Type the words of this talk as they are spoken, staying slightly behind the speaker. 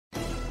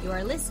You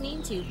are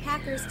listening to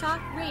Packers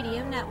Talk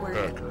Radio Network.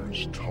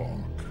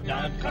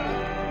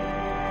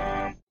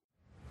 PackersTalk.com.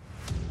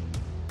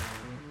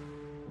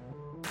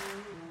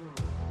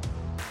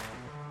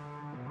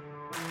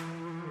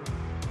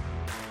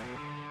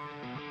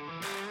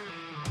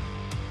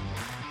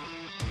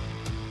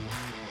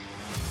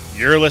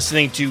 You're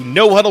listening to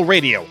No Huddle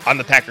Radio on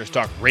the Packers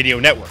Talk Radio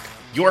Network,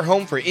 your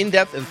home for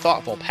in-depth and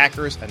thoughtful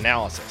Packers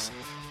analysis.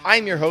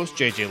 I'm your host,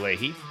 JJ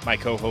Leahy. My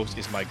co-host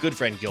is my good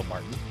friend, Gil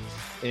Martin.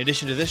 In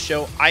addition to this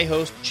show, I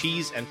host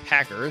Cheese and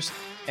Packers,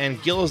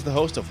 and Gil is the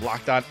host of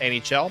Locked On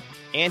NHL,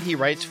 and he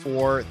writes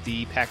for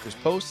the Packers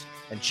Post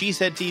and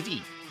Cheesehead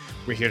TV.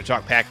 We're here to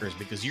talk Packers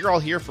because you're all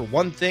here for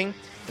one thing,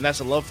 and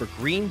that's a love for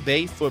Green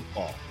Bay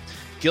football.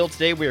 Gil,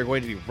 today we are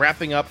going to be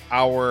wrapping up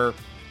our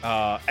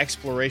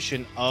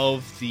exploration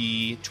of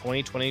the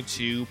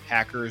 2022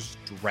 Packers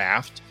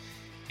draft.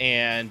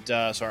 And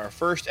so our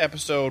first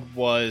episode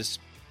was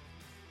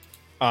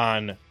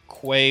on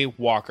Quay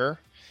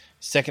Walker.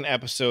 Second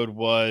episode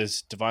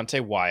was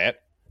Devontae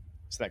Wyatt.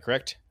 Is that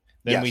correct?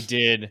 Then Yes. we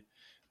did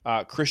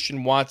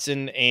Christian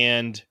Watson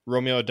and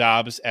Romeo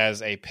Doubs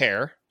as a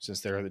pair,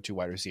 since they're the two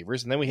wide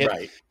receivers. And then we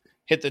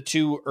hit the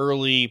two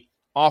early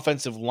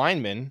offensive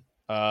linemen,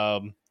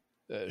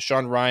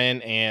 Sean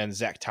Ryan and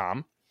Zach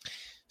Tom.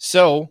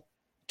 So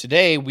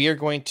today we are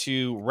going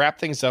to wrap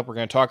things up. We're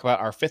going to talk about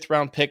our 5th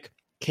round pick,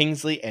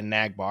 Kingsley and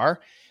Nagbar.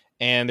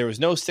 And there was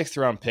no 6th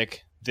round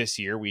pick this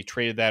year. We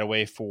traded that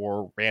away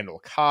for Randall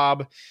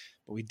Cobb.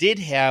 But we did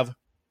have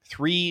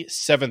 3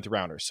 7th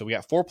rounders. So we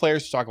got 4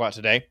 players to talk about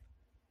today.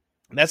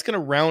 And that's going to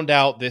round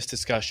out this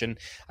discussion.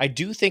 I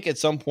do think at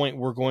some point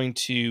we're going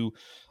to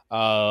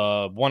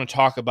want to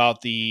talk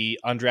about the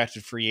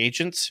undrafted free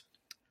agents.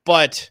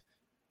 But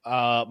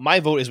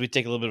my vote is we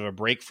take a little bit of a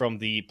break from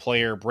the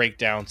player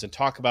breakdowns and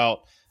talk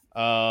about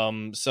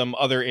some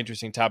other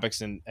interesting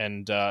topics.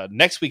 And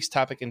next week's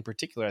topic in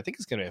particular, I think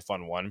is going to be a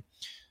fun one.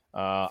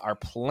 Our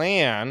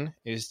plan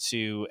is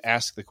to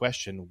ask the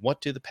question,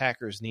 what do the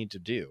Packers need to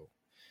do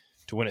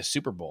to win a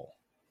Super Bowl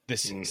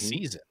this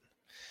season?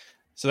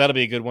 So that'll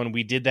be a good one.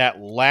 We did that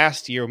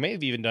last year. We may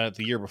have even done it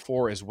the year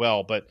before as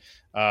well, but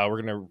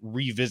we're going to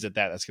revisit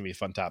that. That's going to be a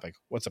fun topic.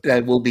 What's up?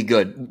 That will be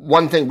good.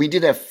 One thing, we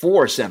did have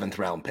 4 7th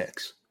round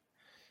picks.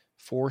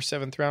 4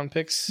 7th round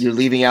picks? You're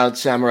leaving out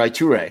Samurai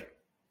Toure.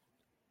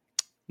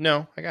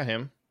 No, I got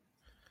him.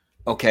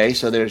 Okay,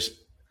 so there's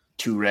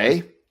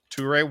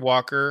Toure,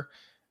 Walker,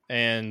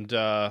 and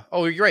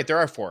oh, you're right. There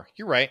are 4.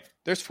 You're right.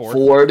 There's 4.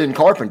 Ford, and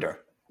Carpenter.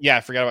 Yeah,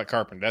 I forgot about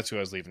Carpenter. That's who I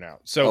was leaving out.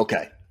 So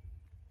Okay.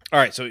 All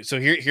right. So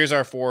here's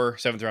our 4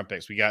 7th round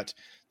picks. We got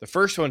the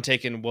first one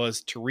taken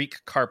was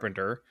Tariq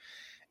Carpenter,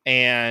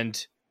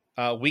 and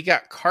we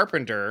got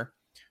Carpenter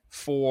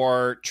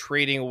for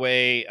trading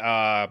away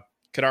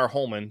Kadar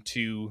Holman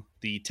to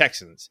the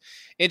Texans.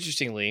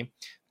 Interestingly,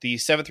 the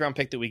 7th round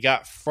pick that we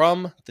got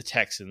from the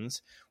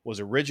Texans was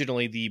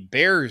originally the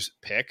Bears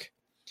pick,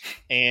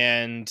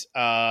 and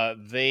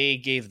they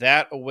gave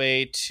that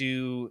away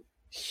to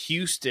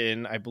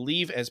Houston, I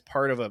believe, as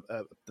part of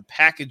the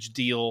package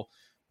deal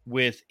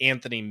with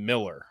Anthony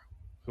Miller,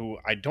 who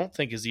I don't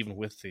think is even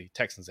with the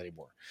Texans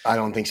anymore. I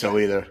don't think so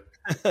either.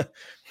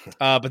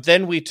 But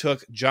then we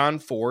took John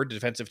Ford,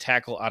 defensive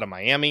tackle out of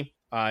Miami.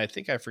 I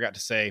think I forgot to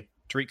say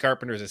Tariq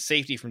Carpenter is a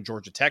safety from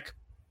Georgia Tech,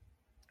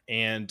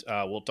 and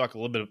we'll talk a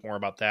little bit more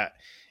about that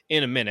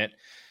in a minute.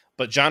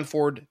 But John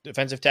Ford,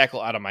 defensive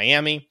tackle out of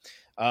Miami.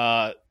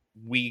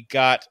 We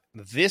got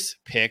this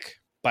pick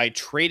by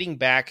trading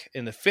back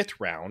in the 5th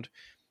round.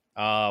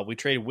 We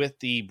traded with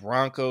the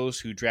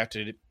Broncos, who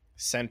drafted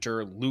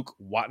center Luke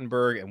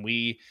Wattenberg, and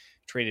we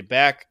traded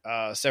back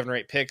 7 or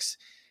 8 picks,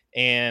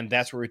 and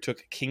that's where we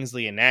took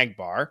Kingsley and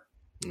Nagbar,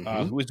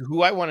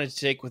 who I wanted to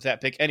take with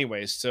that pick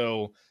anyways.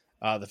 So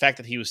the fact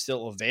that he was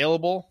still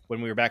available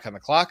when we were back on the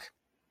clock,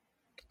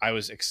 I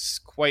was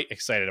quite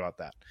excited about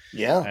that.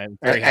 Yeah,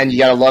 and you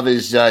got to love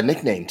his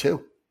nickname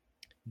too.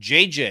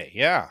 JJ,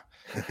 yeah.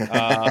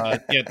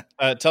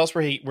 Tell us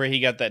where he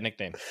got that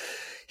nickname.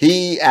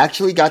 He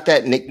actually got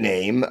that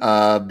nickname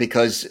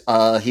because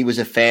he was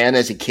a fan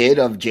as a kid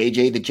of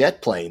JJ the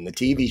Jet Plane, the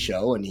TV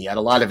show, and he had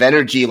a lot of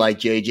energy like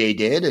JJ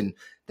did, and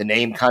the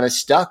name kind of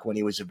stuck when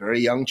he was a very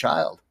young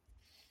child.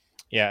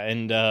 Yeah,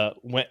 and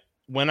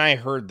when I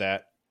heard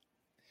that,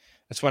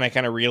 that's when I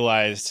kind of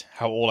realized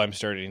how old I'm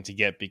starting to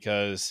get,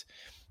 because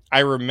I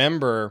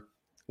remember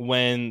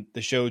when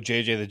the show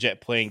JJ the Jet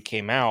Plane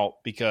came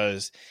out,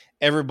 because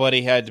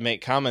everybody had to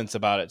make comments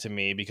about it to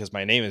me because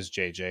my name is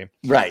JJ.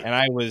 Right. And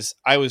I was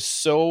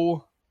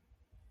so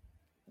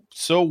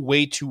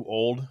way too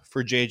old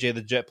for JJ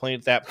the Jet Plane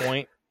at that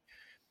point,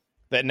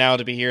 that now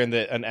to be hearing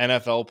that an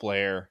NFL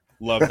player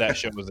loved that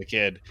show as a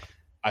kid,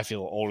 I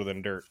feel older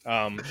than dirt.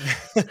 I'm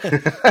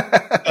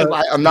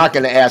not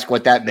going to ask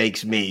what that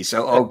makes me,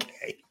 so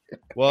okay.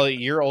 Well,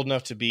 you're old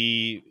enough to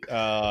be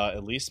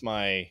at least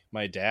my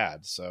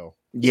dad, so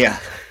yeah.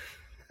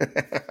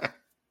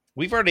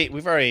 We've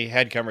already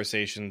had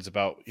conversations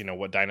about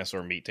what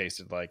dinosaur meat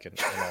tasted like and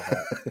all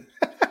that.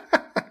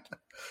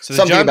 So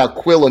something about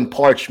quill and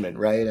parchment,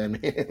 right? I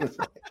mean,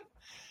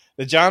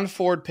 The John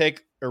Ford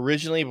pick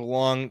originally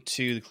belonged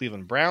to the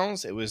Cleveland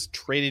Browns. It was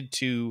traded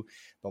to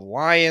the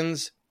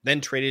Lions, then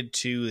traded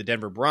to the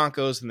Denver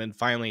Broncos, and then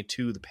finally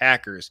to the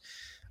Packers.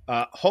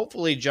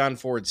 Hopefully John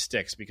Ford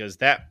sticks because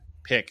that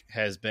pick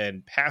has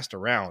been passed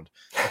around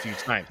a few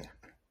times.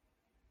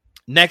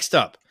 Next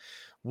up,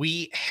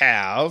 we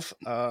have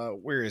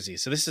where is he?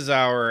 So this is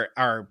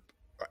our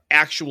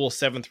actual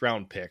 7th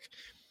round pick.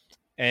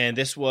 And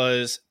this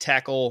was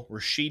tackle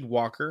Rasheed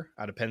Walker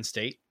out of Penn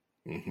State.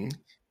 Mm-hmm.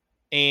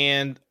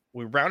 And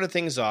we rounded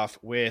things off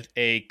with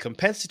a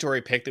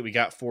compensatory pick that we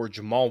got for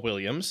Jamal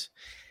Williams.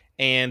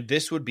 And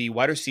this would be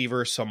wide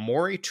receiver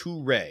Samori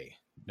Toure,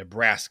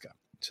 Nebraska.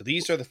 So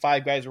these are the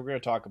 5 guys we're going to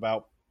talk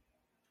about.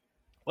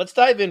 Let's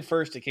dive in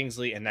first to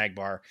Kingsley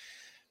Enagbare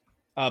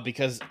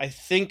because I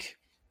think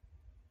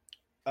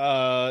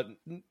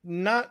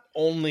not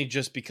only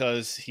just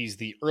because he's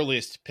the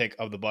earliest pick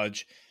of the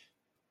bunch,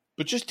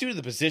 but just due to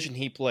the position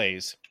he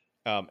plays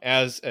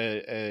as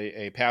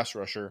a pass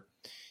rusher,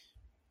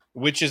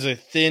 which is a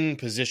thin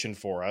position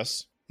for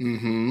us.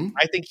 Mm-hmm.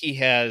 I think he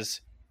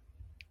has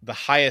the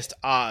highest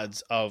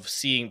odds of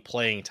seeing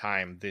playing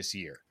time this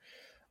year.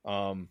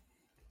 I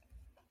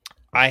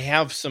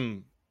have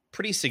some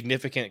pretty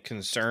significant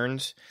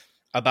concerns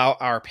about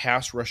our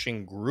pass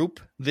rushing group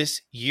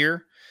this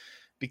year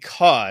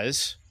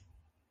because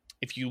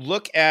if you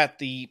look at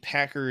the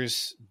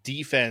Packers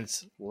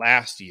defense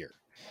last year,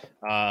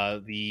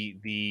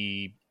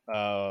 the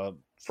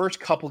first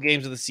couple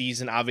games of the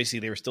season, obviously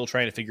they were still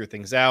trying to figure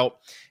things out,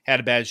 had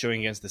a bad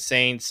showing against the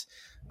Saints,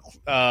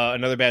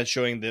 another bad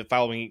showing the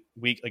following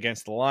week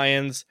against the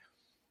Lions.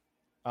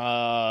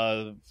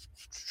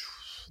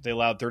 They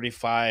allowed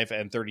 35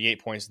 and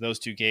 38 points in those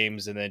 2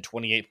 games, and then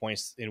 28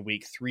 points in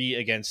week 3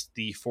 against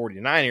the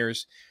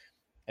 49ers.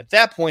 At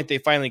that point, they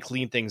finally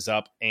cleaned things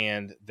up,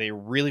 and they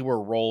really were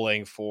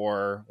rolling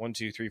for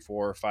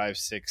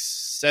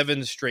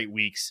 7 straight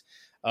weeks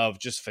of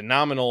just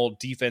phenomenal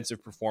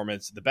defensive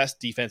performance, the best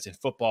defense in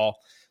football,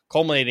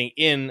 culminating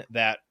in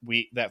that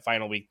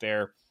final week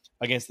there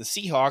against the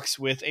Seahawks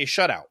with a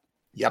shutout.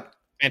 Yep.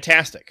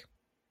 Fantastic.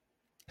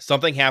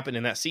 Something happened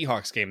in that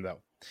Seahawks game,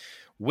 though.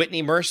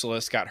 Whitney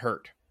Mercilus got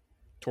hurt,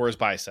 tore his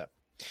bicep.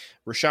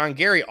 Rashawn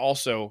Gary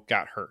also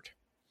got hurt.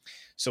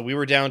 So we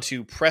were down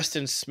to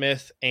Preston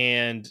Smith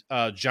and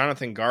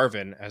Jonathan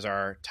Garvin as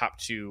our top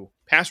 2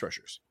 pass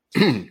rushers.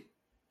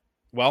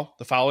 Well,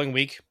 the following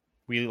week,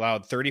 we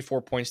allowed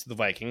 34 points to the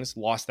Vikings,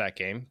 lost that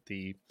game.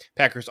 The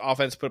Packers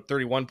offense put up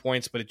 31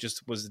 points, but it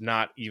just was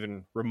not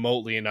even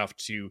remotely enough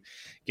to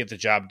get the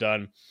job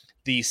done.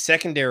 The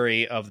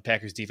secondary of the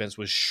Packers defense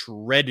was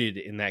shredded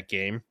in that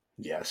game.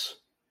 Yes.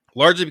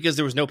 Largely because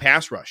there was no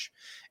pass rush,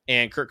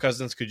 and Kirk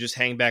Cousins could just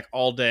hang back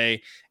all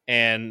day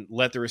and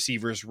let the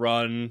receivers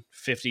run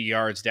 50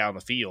 yards down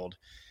the field,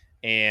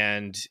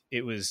 and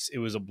it was a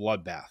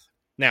bloodbath.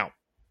 Now,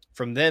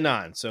 from then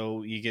on,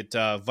 so you get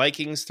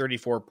Vikings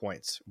 34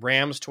 points,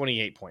 Rams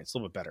 28 points, a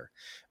little bit better.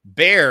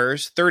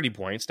 Bears 30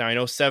 points. Now I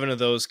know 7 of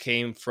those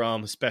came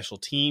from special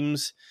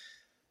teams,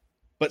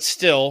 but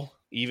still,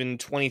 even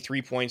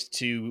 23 points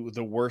to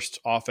the worst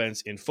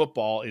offense in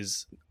football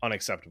is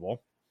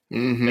unacceptable.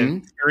 Mm-hmm.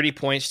 And 30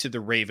 points to the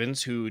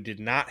Ravens, who did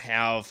not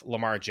have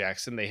Lamar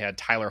Jackson. They had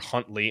Tyler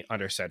Huntley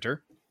under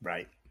center.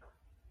 Right.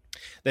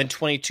 Then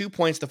 22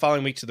 points the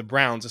following week to the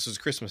Browns. This was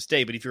Christmas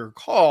Day. But if you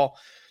recall,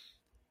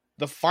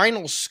 the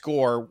final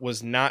score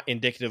was not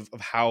indicative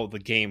of how the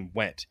game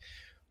went.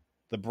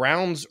 The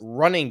Browns'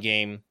 running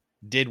game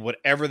did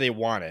whatever they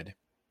wanted.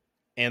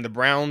 And the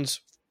Browns,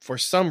 for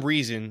some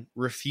reason,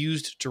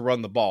 refused to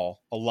run the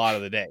ball a lot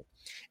of the day.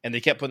 And they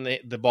kept putting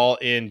the ball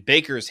in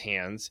Baker's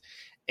hands.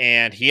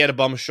 And he had a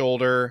bum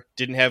shoulder,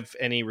 didn't have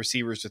any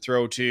receivers to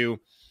throw to.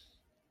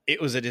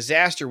 It was a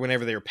disaster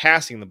whenever they were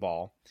passing the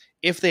ball.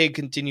 If they had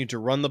continued to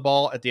run the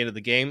ball at the end of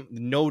the game,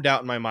 no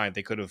doubt in my mind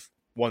they could have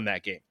won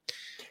that game.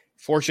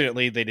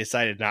 Fortunately, they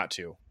decided not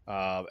to,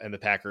 and the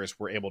Packers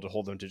were able to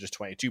hold them to just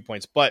 22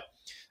 points. But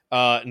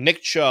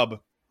Nick Chubb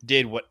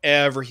did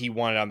whatever he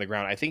wanted on the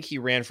ground. I think he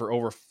ran for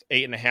over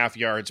 8.5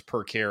 yards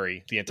per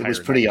carry the entire night. It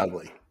was pretty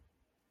ugly.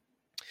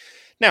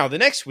 Now, the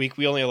next week,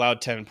 we only allowed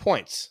 10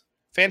 points.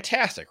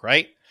 Fantastic,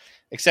 right?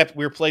 Except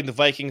we were playing the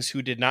Vikings,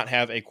 who did not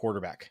have a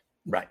quarterback.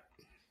 Right.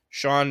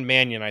 Sean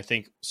Mannion, I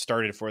think,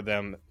 started for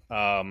them,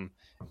 and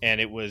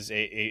it was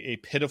a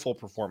pitiful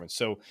performance.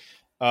 So,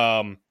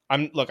 I'm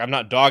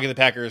not dogging the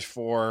Packers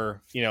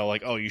for,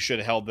 you should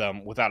have held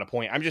them without a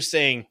point. I'm just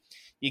saying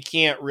you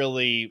can't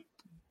really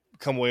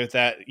come away with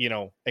that,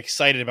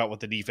 excited about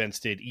what the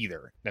defense did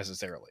either,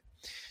 necessarily.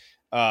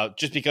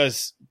 Just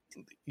because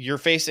you're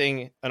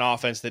facing an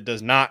offense that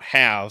does not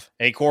have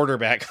a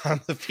quarterback on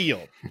the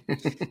field.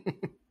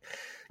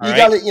 You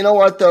got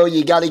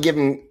to give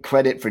them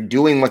credit for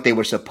doing what they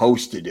were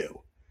supposed to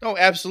do. Oh,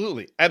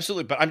 absolutely.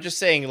 Absolutely. But I'm just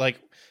saying,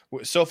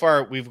 so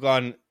far we've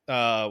gone,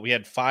 we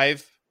had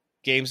 5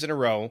 games in a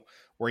row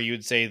where you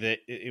would say that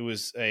it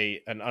was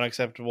an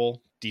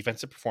unacceptable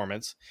defensive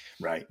performance.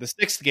 Right. The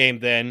 6th game,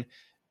 then,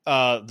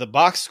 the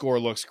box score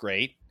looks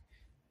great.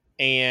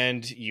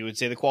 and you would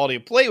say the quality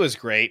of play was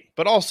great,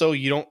 but also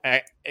you don't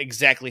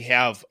exactly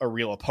have a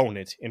real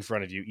opponent in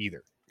front of you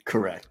either.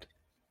 Correct.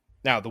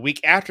 Now, the week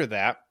after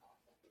that,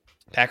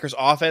 Packers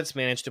offense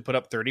managed to put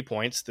up 30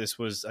 points. This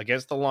was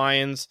against the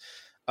Lions,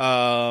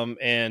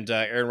 and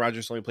Aaron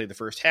Rodgers only played the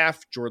first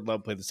half. Jordan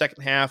Love played the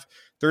second half.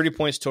 30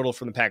 points total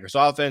from the Packers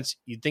offense.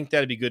 You'd think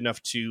that'd be good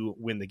enough to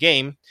win the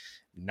game.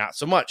 Not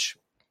so much.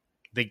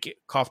 They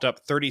coughed up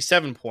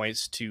 37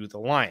 points to the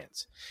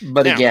Lions.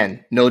 But now,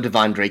 again, no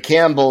Devondre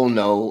Campbell,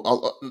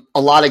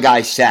 a lot of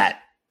guys sat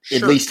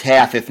at least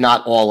half, if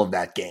not all of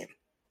that game.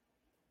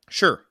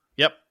 Sure.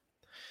 Yep.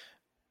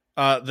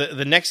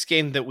 The next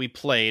game that we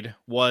played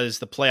was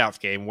the playoff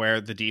game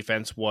where the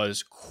defense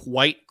was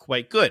quite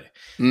good.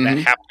 Mm-hmm. That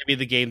happened to be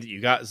the game that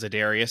you got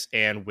Za'Darius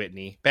and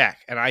Whitney back.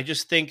 And I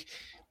just think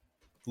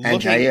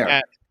and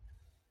Jair.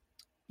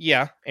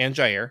 And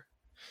Jair.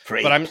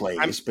 But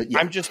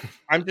I'm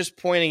just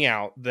pointing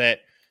out that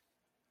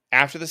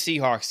after the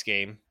Seahawks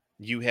game,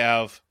 you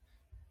have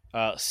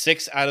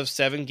 6 out of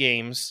 7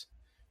 games.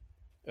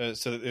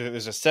 So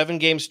there's a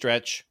 7-game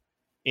stretch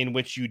in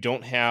which you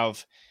don't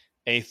have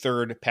a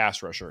third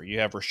pass rusher. You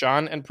have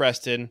Rashawn and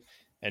Preston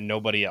and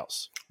nobody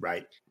else.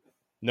 Right.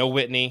 No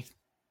Whitney,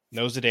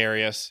 no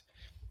Za'Darius.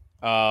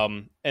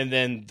 And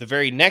then the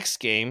very next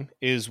game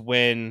is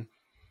when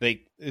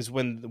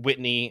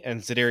Whitney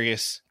and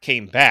Za'Darius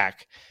came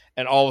back.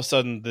 And all of a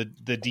sudden,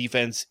 the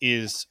defense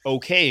is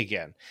okay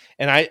again.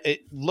 And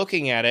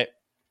looking at it,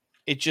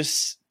 it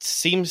just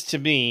seems to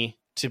me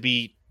to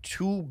be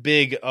too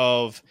big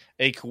of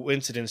a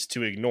coincidence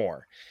to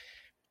ignore.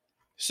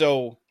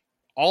 So,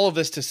 all of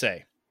this to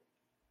say,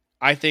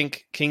 I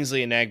think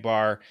Kingsley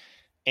Enagbare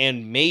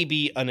and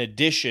maybe an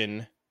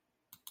addition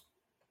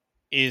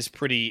is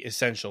pretty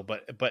essential.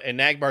 But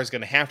Enagbare is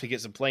going to have to get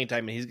some playing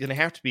time, and he's going to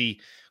have to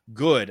be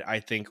good, I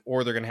think,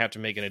 or they're going to have to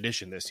make an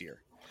addition this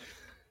year.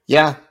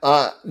 Yeah.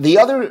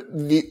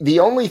 The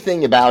only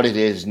thing about it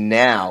is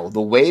now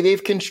the way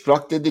they've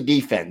constructed the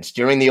defense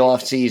during the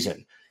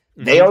offseason,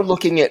 they are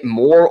looking at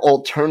more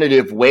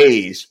alternative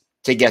ways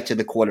to get to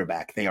the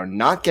quarterback. They are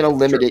not going to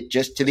limit it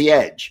just to the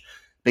edge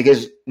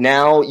because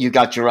now you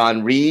got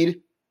Jarran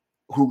Reed,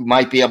 who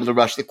might be able to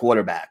rush the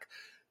quarterback.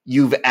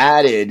 You've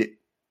added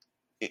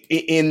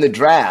in the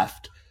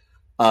draft,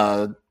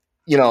 an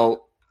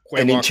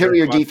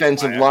interior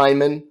defensive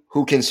lineman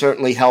who can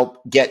certainly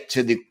help get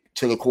to the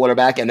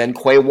quarterback, and then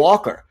Quay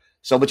Walker.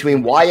 So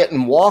between Wyatt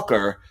and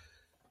Walker,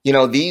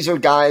 these are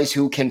guys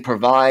who can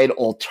provide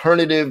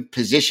alternative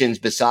positions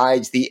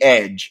besides the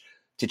edge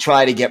to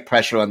try to get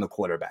pressure on the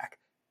quarterback.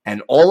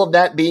 And all of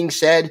that being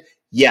said,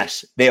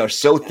 yes, they are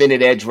so thin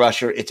at edge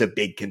rusher, it's a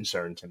big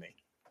concern to me.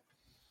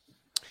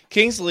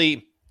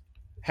 Kingsley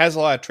has a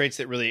lot of traits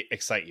that really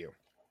excite you.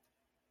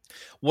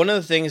 One of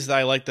the things that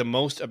I like the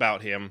most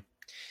about him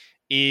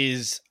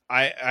is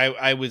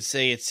I would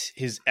say it's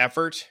his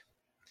effort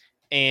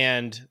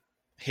and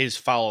his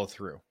follow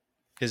through,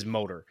 his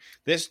motor.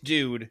 This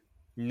dude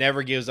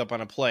never gives up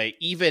on a play,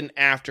 even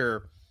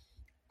after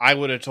I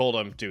would have told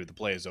him, dude, the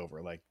play is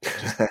over. Like,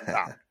 just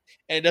stop.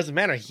 And it doesn't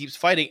matter. He keeps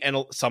fighting,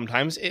 and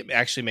sometimes it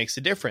actually makes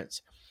a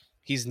difference.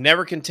 He's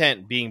never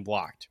content being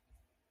blocked.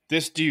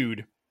 This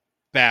dude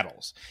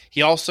battles.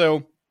 He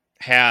also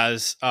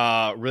has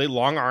really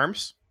long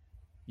arms.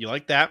 You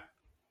like that?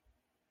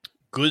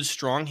 Good,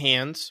 strong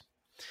hands.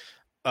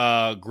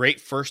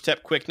 Great first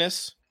step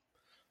quickness.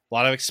 A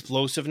lot of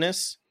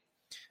explosiveness.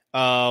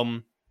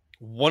 One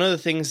of the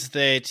things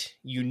that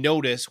you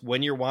notice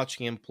when you're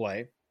watching him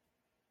play,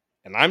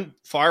 and I'm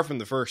far from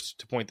the first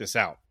to point this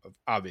out,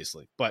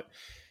 obviously, but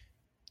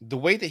the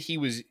way that he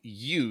was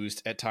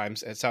used at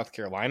times at South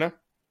Carolina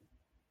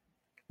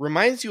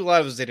reminds you a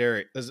lot of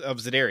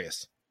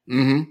Za'Darius.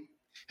 Mm-hmm.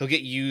 He'll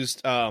get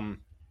used,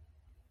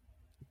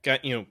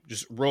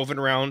 just roving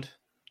around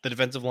the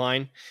defensive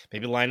line,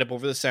 maybe lined up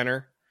over the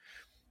center.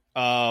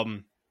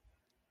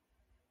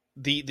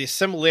 The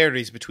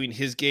similarities between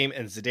his game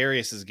and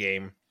Za'Darius's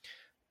game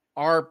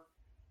are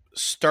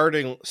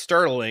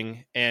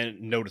startling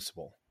and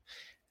noticeable.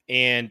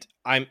 And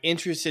I'm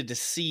interested to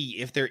see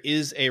if there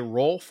is a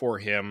role for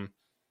him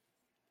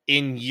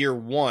in year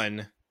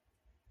one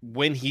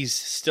when he's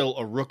still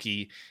a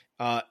rookie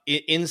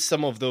in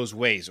some of those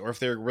ways, or if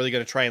they're really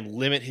going to try and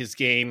limit his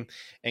game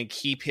and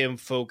keep him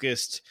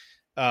focused,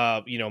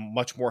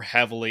 much more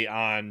heavily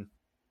on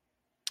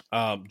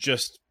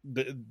just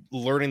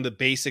learning the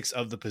basics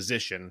of the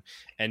position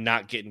and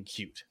not getting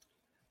cute.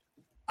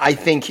 I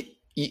think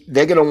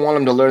they're going to want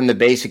him to learn the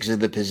basics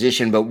of the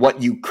position, but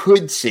what you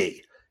could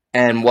see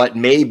and what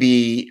may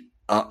be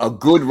a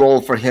good role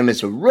for him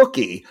as a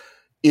rookie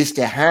is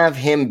to have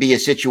him be a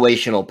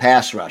situational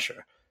pass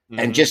rusher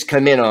and just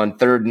come in on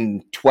 3rd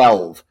and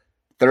 12,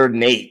 3rd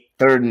and 8,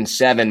 3rd and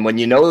 7, when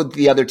you know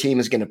the other team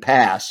is going to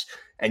pass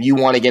and you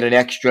want to get an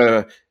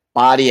extra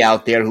body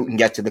out there who can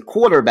get to the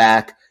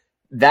quarterback.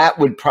 That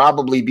would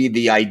probably be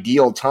the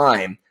ideal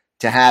time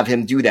to have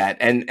him do that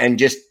and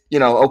just,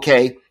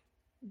 okay,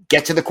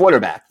 get to the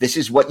quarterback. This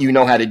is what you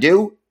know how to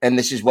do, and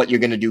this is what you're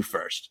going to do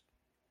first.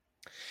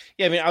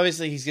 Yeah, I mean,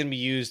 obviously he's going to be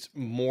used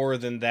more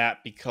than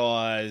that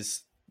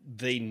because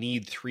they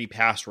need 3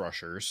 pass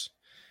rushers,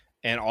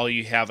 and all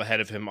you have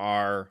ahead of him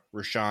are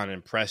Rashawn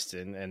and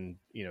Preston. And,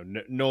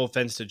 no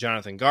offense to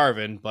Jonathan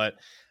Garvin, but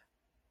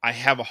I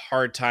have a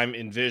hard time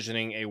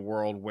envisioning a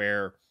world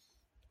where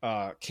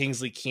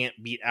Kingsley can't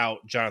beat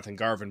out Jonathan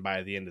Garvin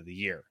by the end of the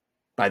year.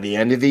 By the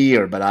end of the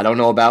year, but I don't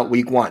know about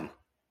week 1.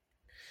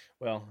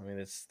 Well, I mean,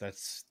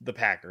 that's the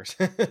Packers.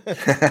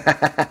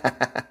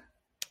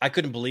 I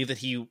couldn't believe that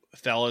he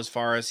fell as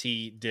far as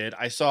he did.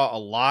 I saw a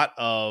lot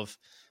of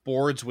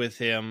boards with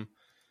him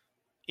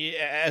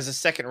as a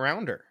second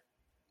rounder.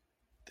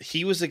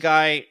 He was a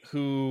guy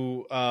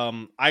who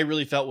I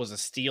really felt was a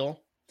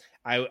steal.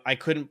 I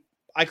couldn't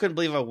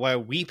believe why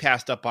we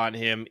passed up on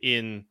him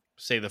in,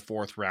 say, the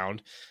 4th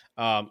round.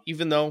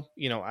 Even though,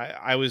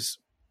 I was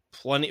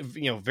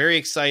very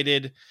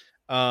excited,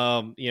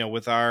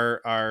 with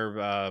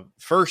our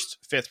first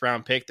 5th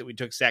round pick that we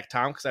took Zach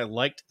Tom, because I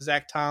liked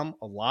Zach Tom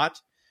a lot.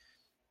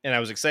 And I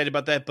was excited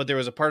about that, but there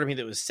was a part of me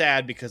that was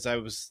sad because I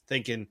was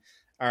thinking,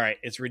 all right,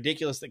 it's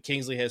ridiculous that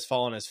Kingsley has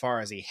fallen as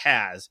far as he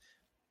has.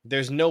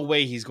 There's no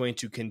way he's going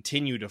to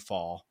continue to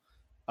fall.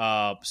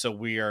 So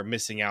we are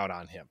missing out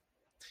on him.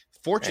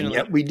 Fortunately,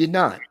 and yet we did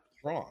not.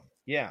 Wrong.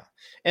 Yeah.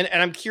 And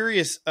I'm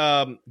curious,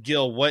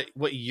 Gil,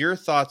 what your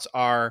thoughts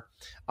are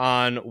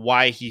on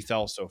why he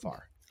fell so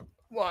far.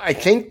 Well, I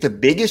think the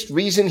biggest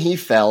reason he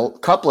fell, a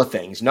couple of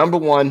things. Number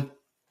one,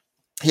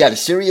 he had a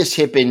serious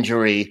hip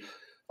injury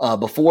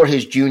before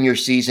his junior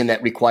season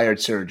that required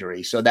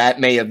surgery. So that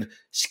may have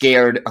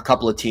scared a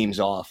couple of teams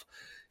off.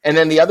 And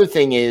then the other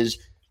thing is,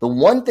 the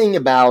one thing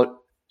about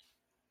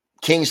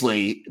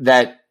Kingsley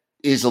that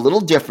is a little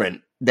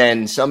different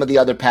than some of the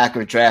other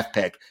Packer draft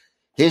pick,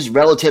 his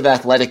relative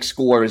athletic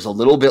score is a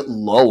little bit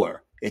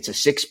lower. It's a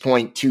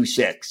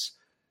 6.26.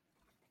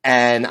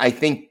 And I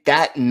think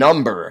that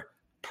number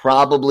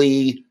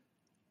probably,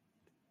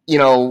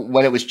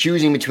 when it was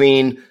choosing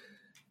between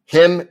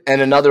him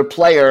and another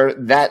player,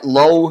 that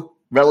low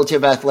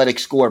relative athletic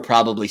score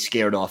probably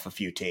scared off a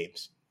few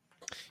teams.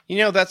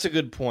 That's a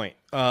good point.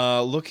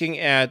 Looking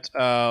at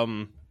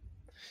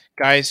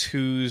guys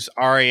whose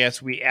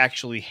RAS we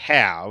actually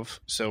have,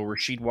 so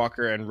Rasheed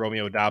Walker and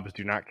Romeo Doubs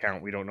do not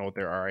count. We don't know what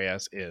their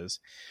RAS is.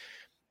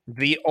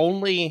 The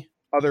only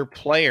other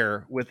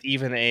player with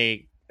even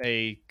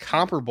a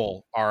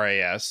comparable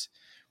RAS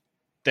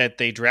that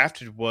they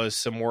drafted was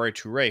Samori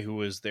Toure, who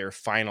was their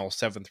final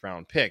 7th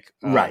round pick.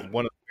 Right.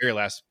 One of the very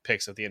last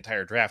picks of the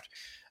entire draft.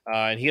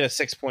 And he had a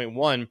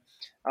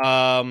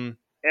 6.1.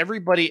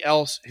 Everybody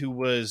else who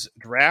was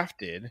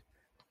drafted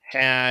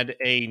had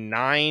a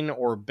 9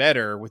 or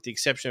better, with the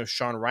exception of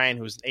Sean Ryan,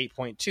 who was an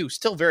 8.2,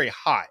 still very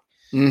high.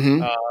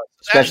 Mm-hmm.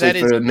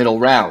 Especially for the middle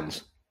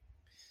rounds.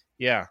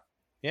 Yeah.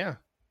 Yeah.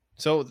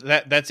 So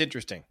that's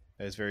interesting.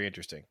 That is very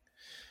interesting.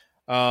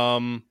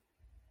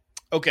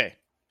 Okay.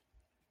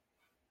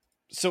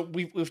 So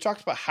we've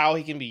talked about how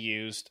he can be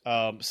used,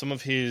 some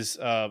of his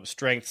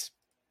strengths,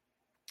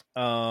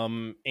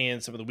 and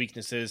some of the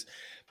weaknesses.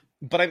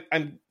 But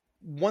I'm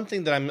one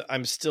thing that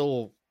I'm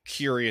still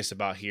curious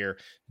about here.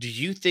 Do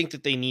you think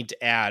that they need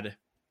to add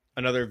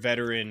another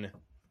veteran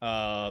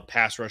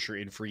pass rusher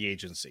in free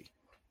agency?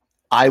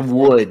 I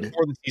would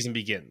before the season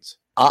begins.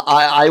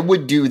 I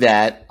would do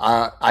that.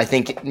 I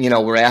think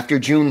we're after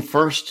June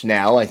 1st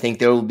now. I think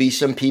there will be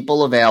some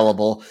people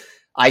available.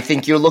 I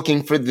think you're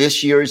looking for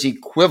this year's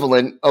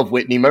equivalent of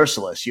Whitney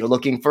Mercilus. You're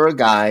looking for a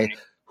guy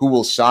who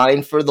will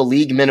sign for the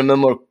league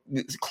minimum or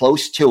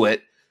close to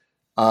it,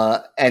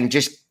 and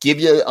just give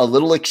you a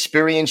little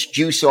experience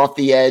juice off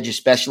the edge,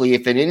 especially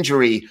if an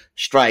injury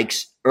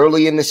strikes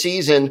early in the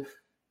season.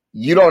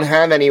 You don't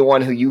have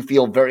anyone who you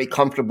feel very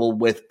comfortable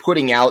with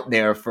putting out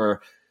there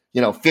for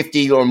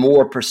 50 or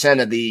more %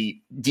 of the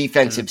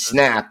defensive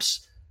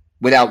snaps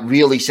without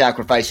really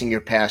sacrificing your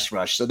pass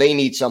rush. So they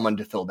need someone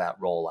to fill that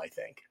role, I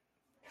think.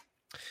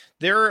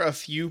 There are a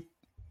few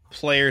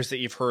players that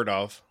you've heard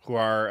of who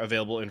are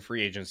available in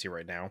free agency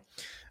right now.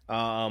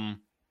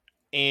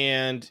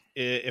 And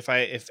if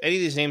any of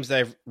these names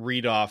that I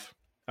read off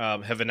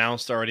have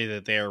announced already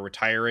that they are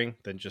retiring,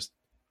 then just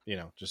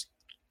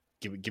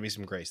give me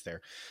some grace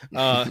there.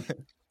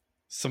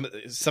 Some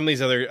of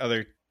these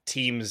other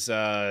teams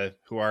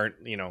who aren't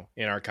in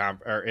our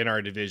or in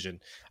our division,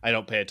 I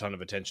don't pay a ton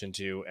of attention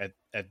to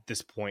at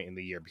this point in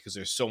the year because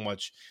there's so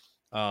much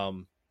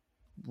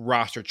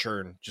roster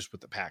churn just with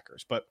the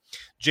Packers. But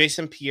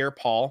Jason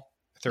Pierre-Paul,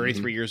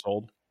 33 years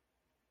old,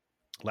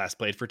 last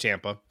played for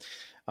Tampa.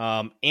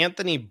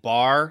 Anthony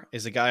Barr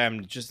is a guy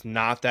I'm just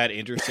not that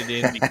interested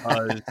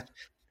in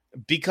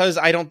because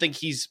I don't think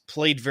he's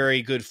played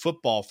very good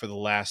football for the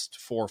last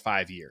 4 or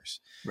 5 years.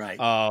 Right.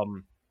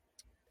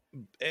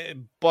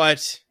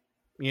 But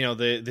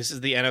this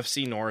is the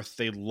NFC North.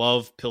 They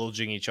love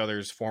pillaging each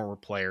other's former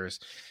players.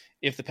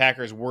 If the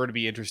Packers were to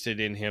be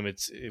interested in him,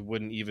 it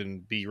wouldn't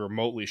even be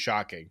remotely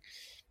shocking.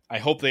 I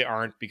hope they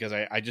aren't because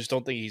I just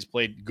don't think he's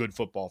played good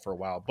football for a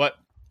while. But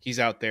he's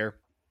out there.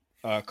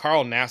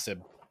 Carl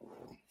Nassib.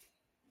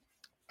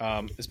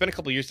 It's been a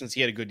couple of years since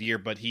he had a good year,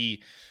 but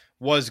he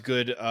was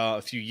good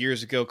a few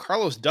years ago.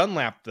 Carlos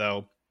Dunlap,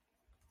 though,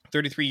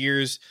 33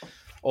 years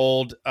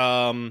old.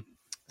 I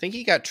think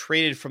he got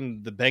traded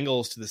from the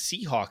Bengals to the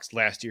Seahawks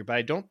last year, but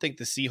I don't think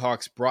the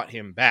Seahawks brought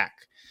him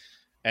back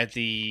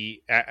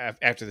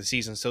after the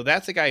season. So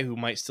that's a guy who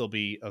might still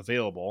be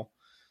available.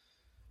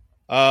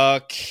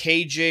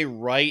 KJ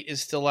Wright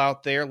is still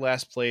out there.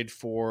 Last played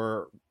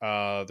for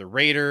the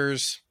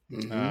Raiders.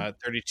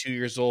 32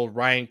 years old.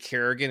 Ryan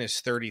Kerrigan is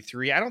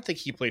 33. I don't think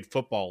he played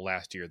football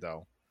last year,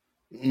 though.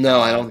 No,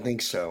 I don't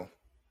think so.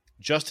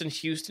 Justin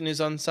Houston is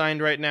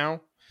unsigned right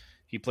now.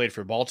 He played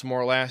for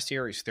Baltimore last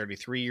year. He's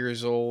 33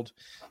 years old.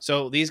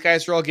 So these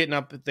guys are all getting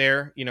up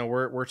there. You know,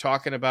 we're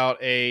talking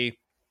about a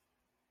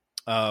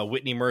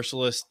Whitney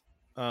Merciless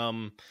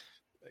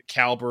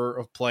caliber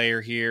of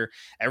player here.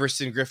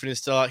 Everson Griffin is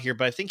still out here,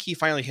 but I think he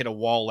finally hit a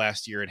wall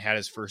last year and had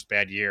his first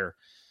bad year,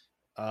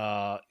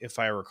 if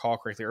I recall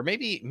correctly. Or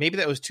maybe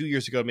that was 2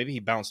 years ago. Maybe he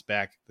bounced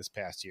back this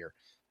past year.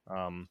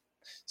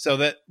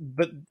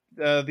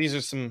 These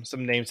are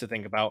some names to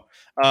think about.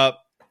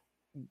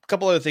 A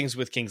couple other things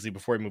with Kingsley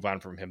before we move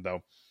on from him,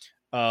 though.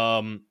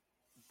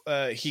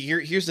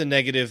 Here's the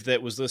negative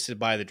that was listed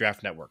by the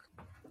Draft Network.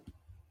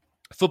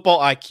 Football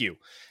IQ.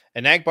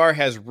 Enagbare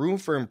has room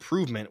for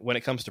improvement when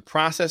it comes to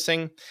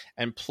processing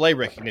and play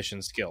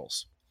recognition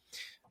skills.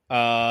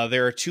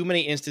 There are too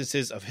many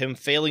instances of him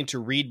failing to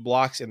read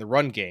blocks in the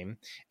run game,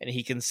 and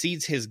he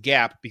concedes his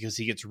gap because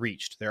he gets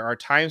reached. There are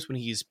times when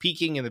he is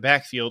peeking in the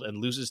backfield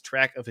and loses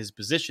track of his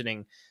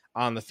positioning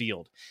on the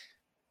field.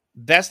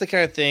 That's the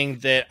kind of thing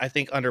that I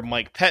think under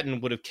Mike Pettin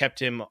would have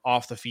kept him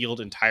off the field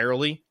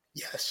entirely.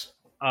 Yes.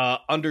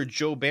 Under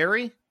Joe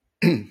Barry,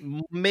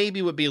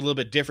 maybe would be a little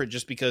bit different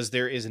just because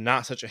there is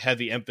not such a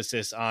heavy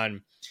emphasis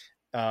on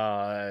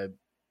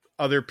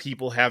other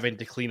people having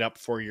to clean up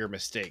for your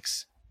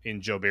mistakes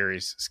in Joe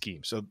Barry's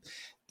scheme. So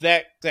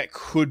that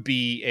could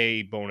be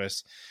a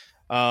bonus.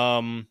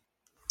 Another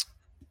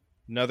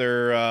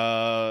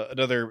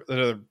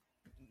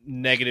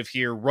negative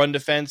here, run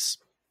defense.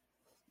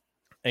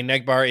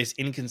 Enagbare is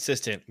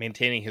inconsistent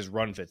maintaining his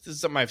run fits. This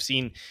is something I've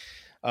seen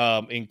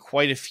in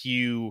quite a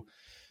few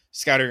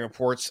scouting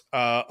reports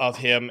of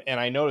him, and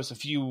I noticed a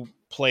few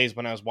plays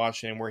when I was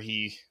watching him where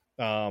he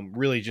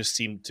really just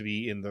seemed to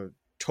be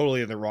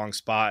totally in the wrong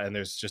spot, and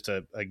there's just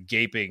a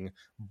gaping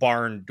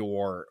barn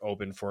door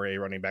open for a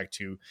running back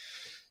to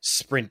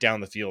sprint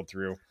down the field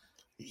through.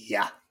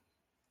 Yeah.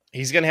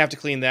 He's going to have to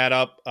clean that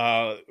up.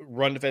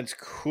 Run defense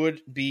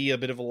could be a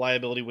bit of a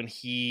liability when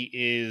he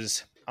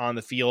is on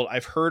the field.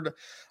 I've heard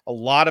a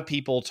lot of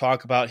people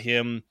talk about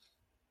him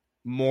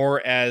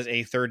more as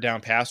a third down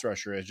pass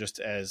rusher,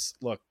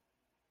 look,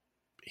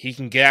 he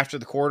can get after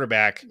the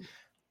quarterback,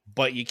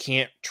 but you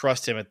can't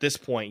trust him at this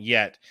point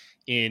yet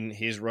in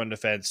his run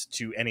defense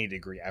to any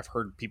degree. I've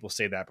heard people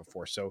say that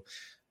before. So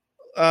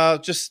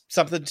just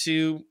something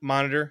to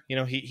monitor. You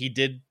know, he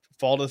did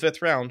fall to the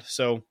fifth round.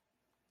 So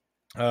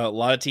a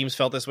lot of teams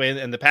felt this way,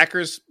 and the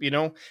Packers,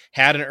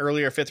 had an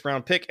earlier fifth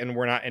round pick and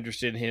were not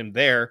interested in him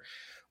there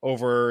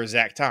over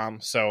Zach Tom.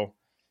 So,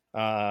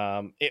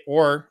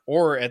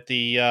 or at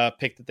the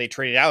pick that they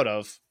traded out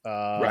of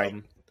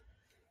earlier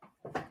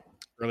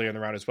in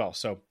the round as well.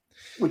 So,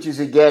 which is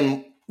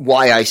again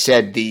why I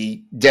said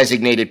the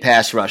designated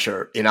pass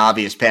rusher in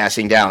obvious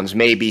passing downs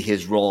may be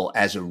his role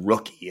as a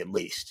rookie, at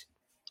least.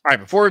 All right,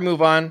 before we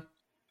move on,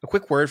 a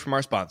quick word from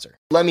our sponsor.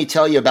 Let me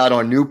tell you about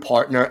our new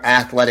partner,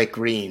 Athletic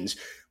Greens.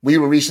 We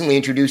were recently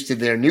introduced to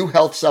their new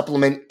health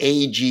supplement,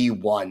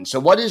 AG1. So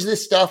what is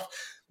this stuff?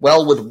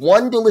 Well, with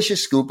one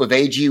delicious scoop of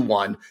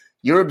AG1,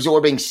 you're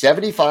absorbing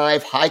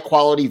 75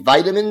 high-quality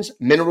vitamins,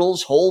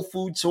 minerals, whole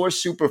food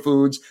source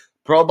superfoods,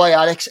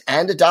 probiotics,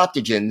 and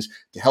adaptogens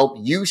to help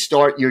you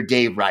start your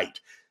day right.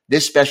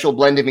 This special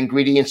blend of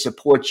ingredients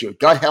supports your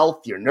gut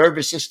health, your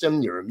nervous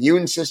system, your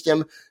immune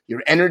system,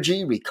 your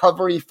energy,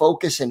 recovery,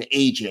 focus, and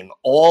aging,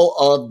 all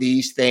of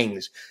these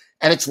things.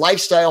 And it's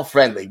lifestyle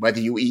friendly,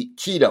 whether you eat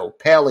keto,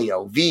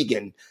 paleo,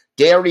 vegan,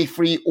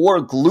 dairy-free,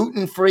 or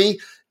gluten-free.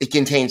 It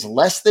contains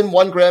less than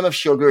 1 gram of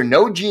sugar,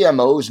 no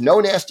GMOs,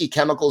 no nasty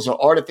chemicals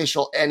or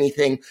artificial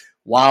anything,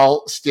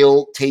 while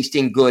still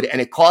tasting good.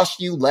 And it costs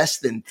you less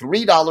than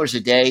 $3 a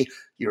day.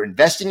 You're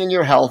investing in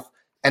your health,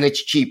 and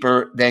it's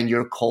cheaper than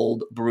your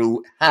cold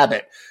brew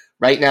habit.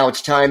 Right now,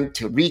 it's time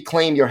to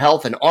reclaim your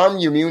health and arm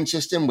your immune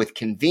system with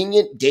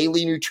convenient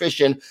daily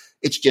nutrition.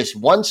 It's just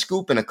 1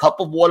 scoop in a cup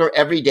of water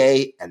every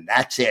day, and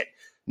that's it.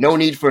 No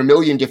need for a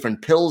million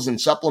different pills and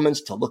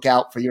supplements to look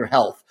out for your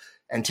health.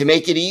 And to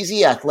make it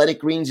easy, Athletic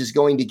Greens is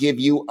going to give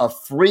you a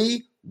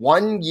free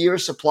 1-year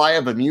supply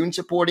of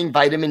immune-supporting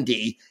vitamin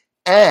D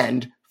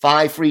and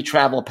 5 free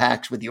travel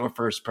packs with your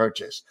first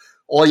purchase.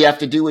 All you have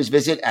to do is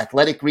visit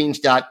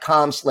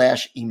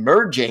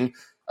athleticgreens.com/emerging.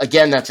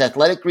 Again, that's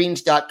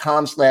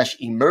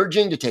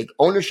athleticgreens.com/emerging to take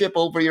ownership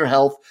over your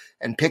health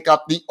and pick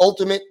up the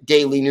ultimate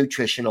daily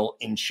nutritional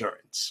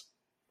insurance.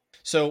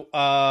 So,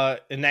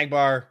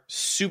 Enagbare,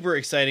 super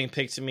exciting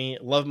pick to me.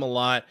 Love him a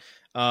lot.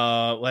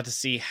 We'll have to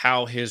see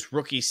how his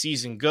rookie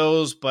season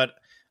goes, but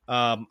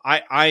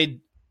I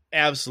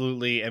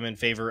absolutely am in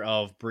favor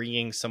of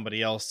bringing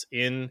somebody else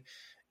in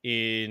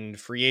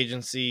free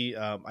agency.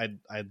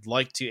 I'd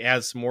like to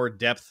add some more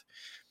depth.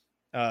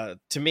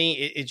 To me,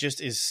 it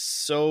just is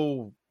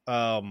so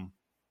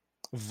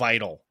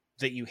vital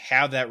that you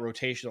have that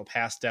rotational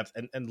pass depth.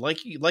 And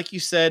like you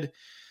said,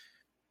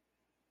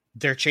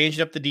 they're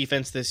changing up the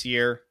defense this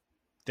year.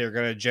 They're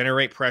going to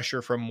generate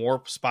pressure from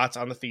more spots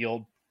on the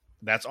field.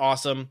 That's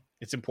awesome.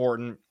 It's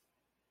important.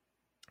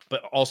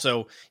 But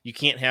also, you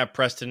can't have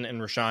Preston and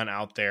Rashawn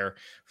out there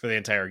for the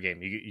entire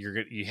game.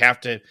 You have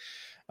to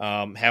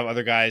have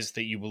other guys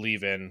that you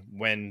believe in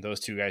when those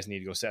two guys need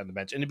to go sit on the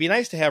bench. And it'd be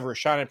nice to have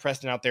Rashawn and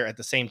Preston out there at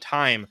the same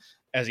time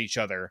as each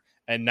other,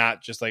 and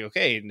not just like,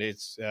 okay,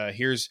 it's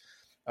here's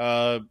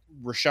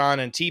Rashawn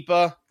and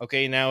Tipa.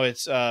 Okay, now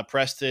it's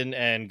Preston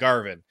and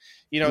Garvin.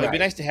 It'd be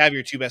nice to have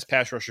your two best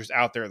pass rushers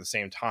out there at the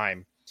same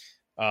time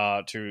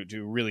to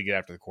really get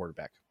after the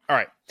quarterback. All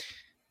right.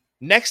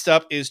 Next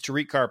up is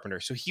Tariq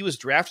Carpenter. So he was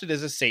drafted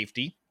as a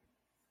safety,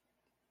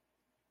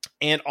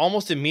 and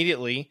almost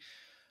immediately,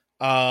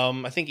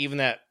 I think even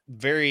that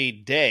very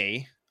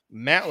day,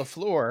 Matt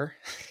LaFleur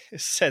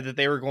said that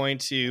they were going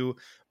to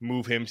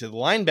move him to the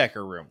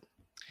linebacker room.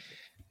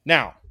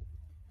 Now,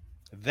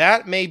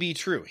 that may be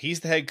true. He's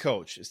the head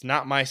coach. It's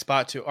not my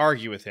spot to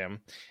argue with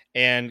him.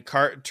 And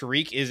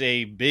Tariq is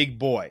a big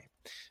boy.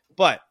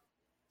 But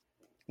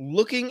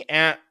looking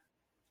at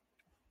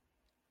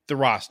the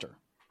roster,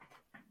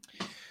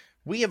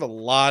 we have a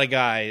lot of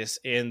guys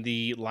in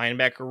the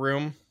linebacker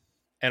room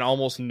and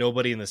almost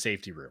nobody in the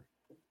safety room.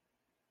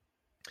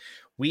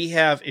 We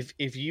have,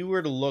 if you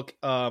were to look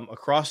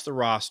across the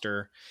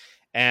roster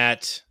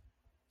at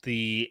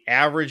the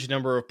average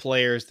number of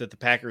players that the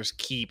Packers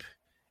keep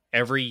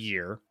every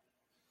year,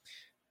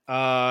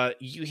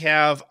 you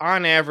have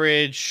on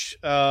average,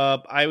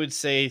 I would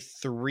say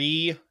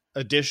 3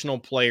 additional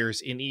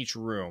players in each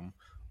room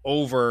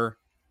over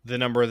the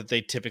number that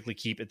they typically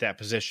keep at that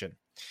position.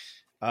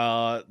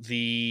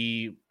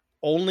 The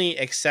only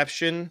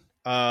exception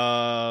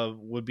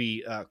would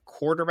be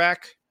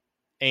quarterback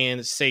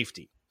and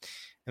safety.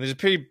 And there's a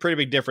pretty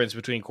big difference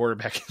between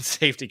quarterback and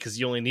safety because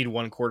you only need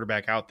one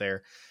quarterback out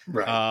there.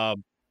 Right.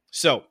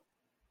 So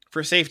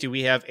for safety,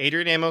 we have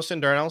Adrian Amos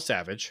and Darnell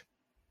Savage,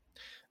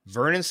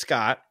 Vernon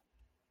Scott,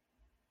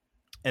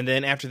 and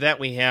then after that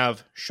we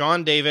have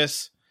Sean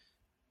Davis,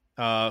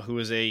 who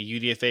was a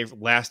UDFA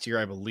last year,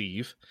 I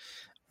believe,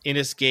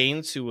 Ennis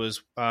Gaines, who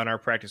was on our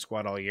practice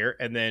squad all year,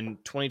 and then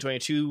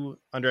 2022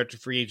 undrafted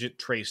free agent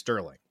Trey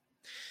Sterling.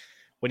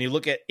 When you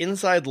look at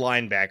inside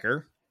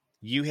linebacker,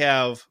 you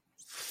have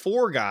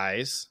 4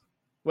 guys.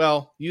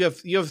 Well, you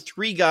have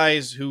 3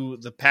 guys who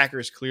the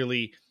Packers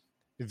clearly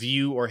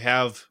view or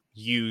have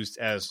used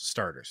as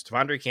starters: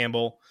 Devondre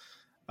Campbell,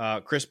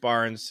 Chris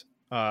Barnes,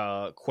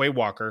 Quay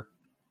Walker.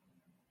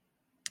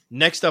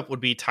 Next up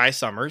would be Ty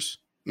Summers.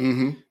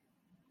 Mm-hmm.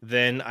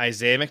 Then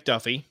Isaiah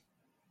McDuffie.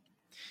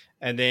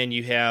 And then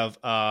you have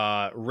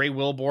Ray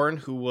Wilborn,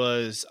 who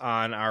was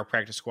on our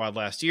practice squad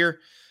last year,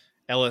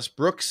 Ellis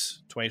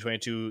Brooks,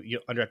 2022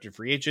 undrafted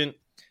free agent,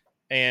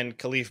 and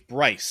Khalif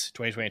Bryce,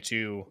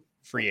 2022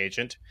 free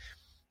agent.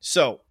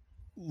 So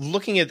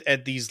looking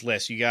at these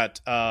lists, you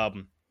got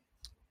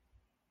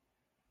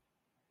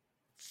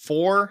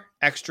 4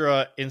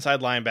 extra inside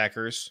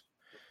linebackers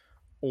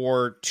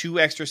or 2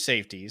 extra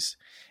safeties.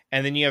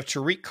 And then you have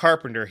Tariq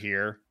Carpenter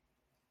here.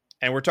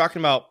 And we're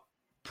talking about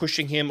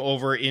pushing him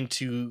over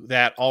into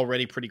that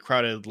already pretty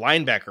crowded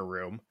linebacker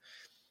room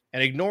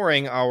and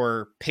ignoring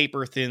our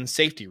paper-thin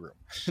safety room.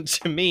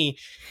 To me,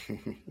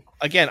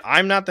 again,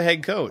 I'm not the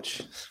head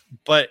coach,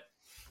 but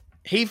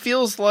he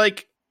feels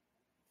like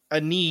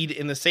a need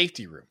in the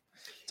safety room.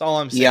 That's all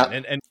I'm saying. Yeah.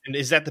 And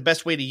is that the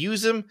best way to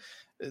use him?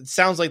 It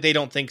sounds like they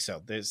don't think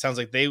so. It sounds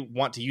like they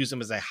want to use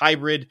him as a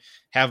hybrid,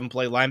 have him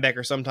play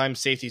linebacker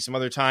sometimes, safety some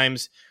other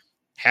times,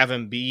 have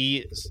him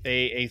be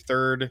a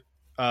third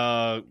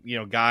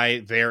guy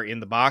there in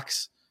the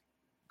box.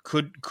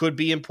 Could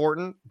be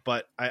important,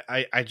 but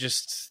I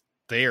just,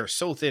 they are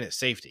so thin at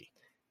safety.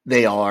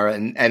 They are,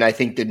 and I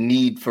think the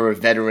need for a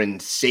veteran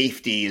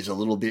safety is a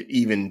little bit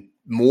even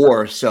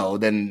more so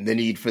than the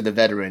need for the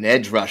veteran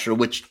edge rusher,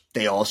 which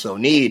they also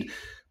need.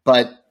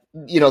 But,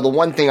 the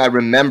one thing I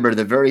remember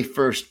the very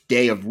first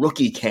day of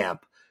rookie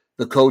camp,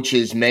 the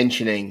coaches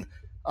mentioning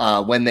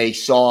when they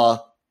saw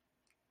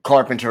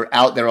Carpenter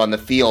out there on the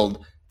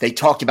field, they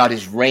talked about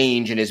his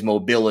range and his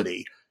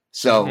mobility.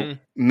 So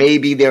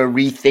maybe they're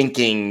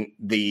rethinking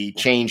the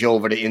change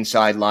over to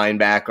inside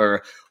linebacker,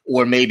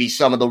 or maybe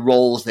some of the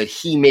roles that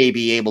he may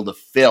be able to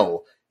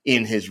fill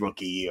in his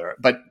rookie year.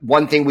 But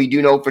one thing we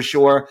do know for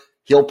sure,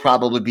 he'll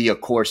probably be a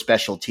core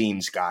special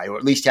teams guy, or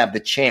at least have the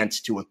chance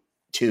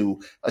to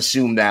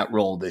assume that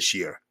role this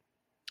year.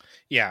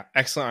 Yeah,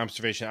 excellent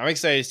observation. I'm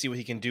excited to see what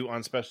he can do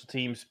on special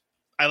teams.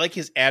 I like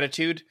his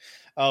attitude.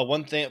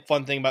 Fun thing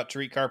about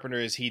Tariq Carpenter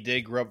is he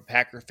did grow up a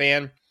Packer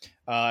fan.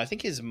 I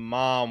think his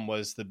mom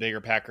was the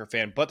bigger Packer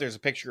fan, but there's a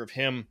picture of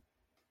him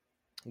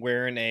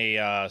wearing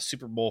a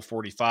Super Bowl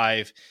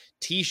 45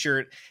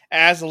 t-shirt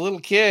as a little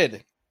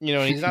kid.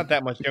 And he's not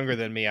that much younger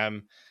than me.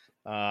 I'm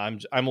I'm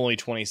only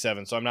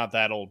 27, so I'm not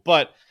that old.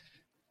 But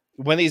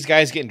when these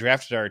guys getting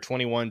drafted are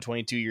 21,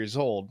 22 years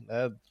old,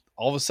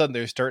 all of a sudden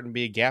there's starting to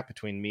be a gap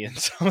between me and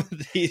some of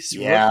these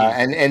rookies.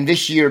 And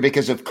this year,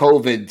 because of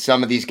COVID,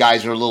 some of these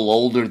guys are a little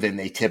older than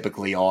they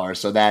typically are,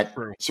 so that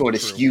sort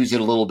of skews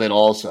it a little bit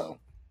also.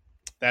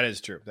 That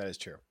is true.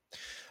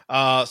 So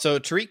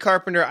Tariq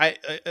Carpenter, I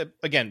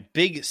again,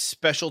 big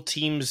special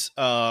teams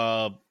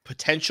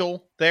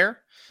potential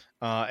there.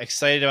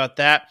 Excited about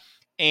that.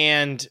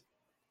 And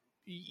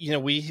you know,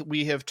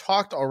 we have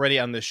talked already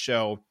on this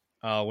show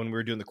when we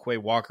were doing the Quay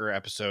Walker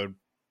episode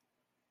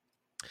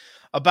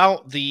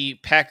about the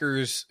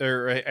Packers,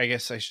 or I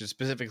guess I should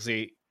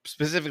specifically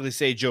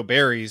say Joe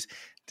Barry's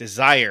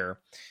desire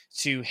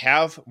to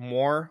have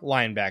more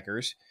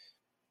linebackers,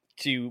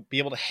 to be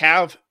able to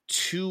have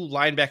two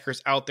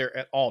linebackers out there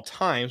at all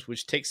times,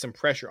 which takes some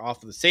pressure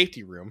off of the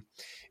safety room.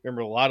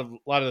 Remember, a lot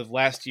of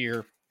last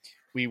year,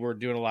 we were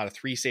doing a lot of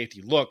 3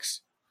 safety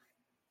looks,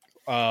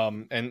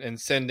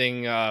 and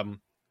sending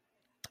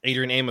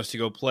Adrian Amos to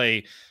go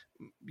play,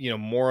 you know,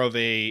 more of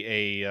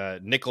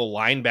a nickel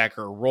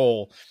linebacker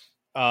role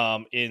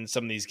in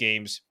some of these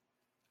games.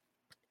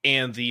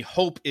 And the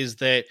hope is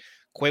that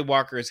Quay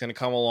Walker is going to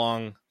come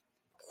along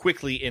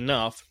quickly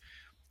enough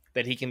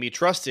that he can be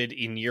trusted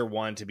in year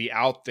one to be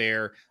out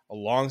there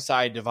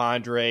alongside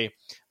Devondre.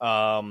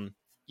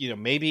 You know,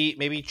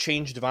 maybe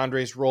change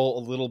Devondre's role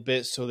a little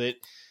bit so that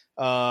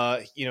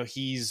you know,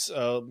 he's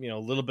you know, a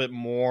little bit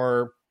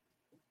more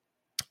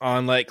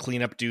on like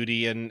cleanup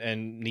duty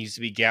and needs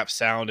to be gap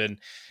sound, and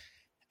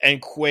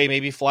Quay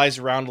maybe flies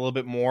around a little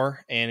bit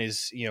more and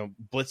is, you know,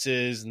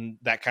 blitzes and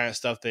that kind of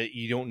stuff that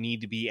you don't need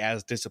to be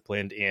as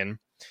disciplined in.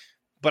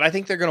 But I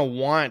think they're going to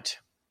want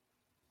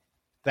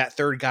that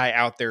third guy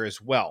out there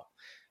as well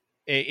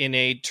in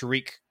a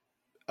Tariq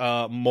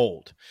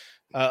mold.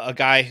 A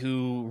guy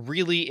who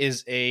really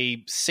is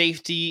a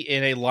safety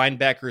in a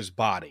linebacker's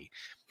body.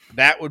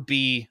 That would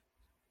be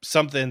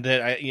something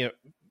that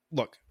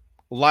look,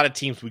 a lot of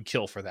teams would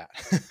kill for that.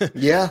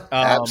 Yeah,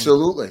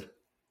 absolutely.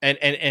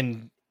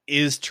 And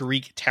is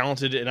Tariq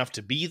talented enough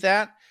to be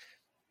that?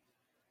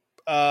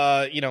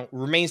 You know,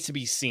 remains to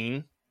be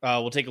seen.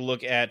 We'll take a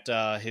look at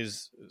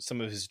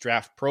some of his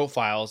draft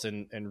profiles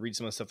and read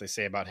some of the stuff they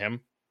say about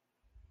him.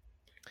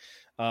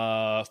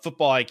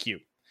 Football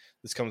IQ.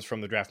 This comes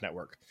from the Draft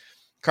Network.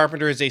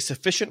 Carpenter is a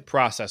sufficient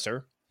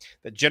processor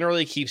that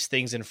generally keeps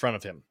things in front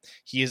of him.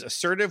 He is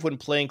assertive when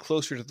playing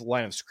closer to the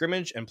line of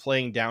scrimmage and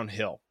playing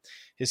downhill.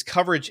 His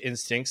coverage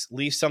instincts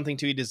leave something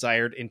to be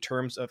desired in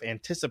terms of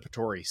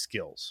anticipatory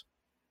skills.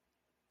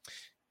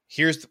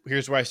 Here's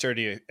where I started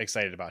to get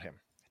excited about him.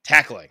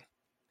 Tackling,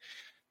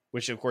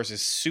 which of course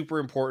is super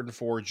important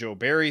for Joe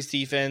Barry's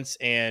defense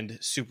and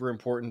super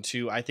important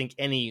to, I think,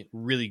 any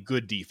really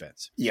good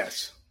defense.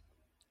 Yes.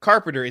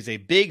 Carpenter is a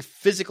big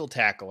physical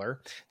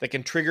tackler that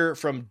can trigger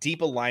from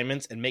deep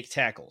alignments and make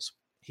tackles.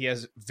 He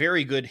has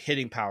very good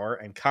hitting power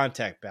and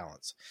contact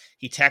balance.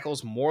 He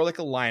tackles more like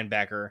a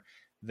linebacker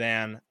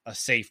than a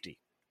safety.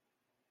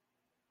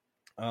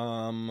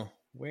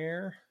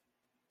 Where?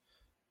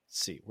 Let's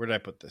see. Where did I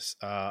put this?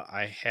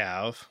 I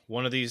have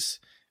one of these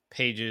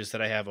pages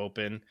that I have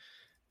open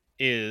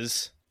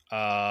is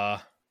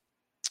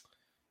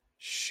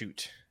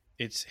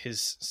it's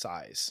his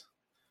size.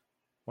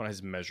 One of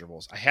his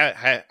measurables.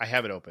 I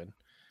have it open.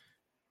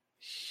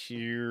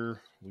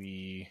 Here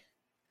we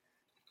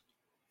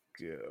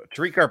go.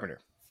 Tariq Carpenter.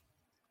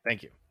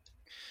 Thank you.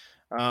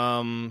 So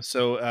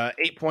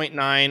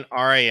 8.9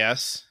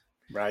 RAS.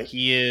 Right.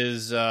 He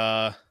is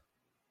dang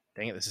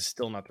it, this is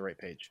still not the right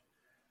page.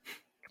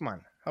 Come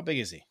on. How big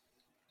is he?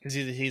 Because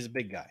he's a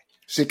big guy.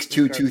 6'2",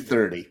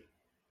 230.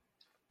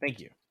 Thank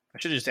you. I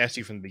should have just asked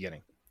you from the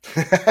beginning.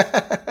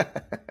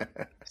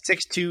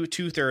 6'2",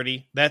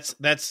 230.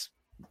 That's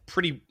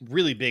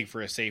really big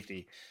for a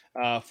safety.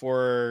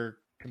 For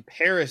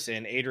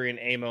comparison, Adrian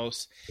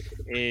Amos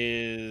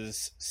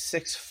is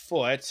 6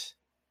 foot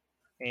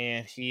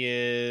and he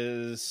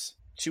is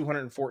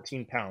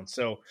 214 pounds.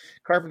 So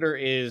Carpenter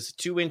is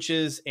 2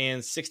 inches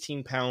and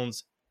 16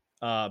 pounds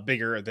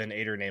bigger than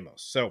Adrian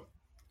Amos. So,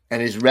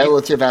 and his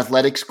relative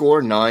athletic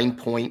score,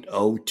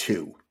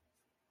 9.02.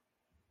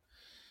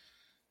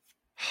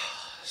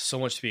 So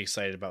much to be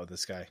excited about with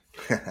this guy.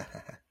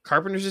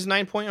 Carpenter's is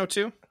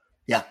 9.02?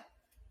 Yeah.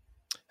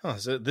 Oh,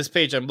 so this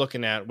page I'm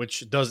looking at,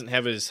 which doesn't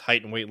have his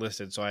height and weight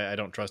listed, so I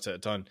don't trust it a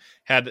ton,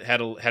 had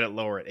it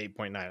lower at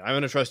 8.9. I'm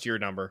going to trust your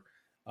number.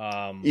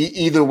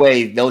 Either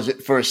way, those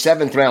for a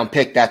 7th round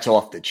pick, that's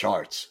off the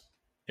charts.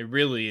 It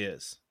really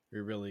is. It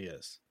really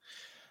is.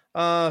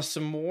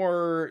 Some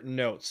more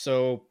notes.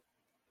 So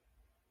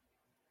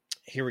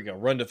here we go.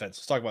 Run defense.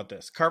 Let's talk about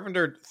this.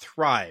 Carpenter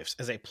thrives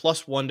as a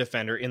 +1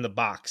 defender in the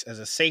box as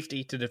a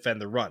safety to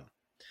defend the run.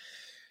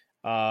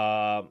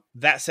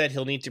 That said,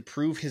 he'll need to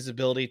prove his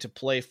ability to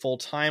play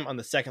full-time on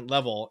the second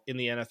level in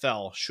the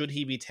NFL should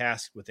he be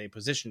tasked with a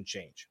position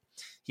change.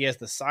 He has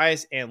the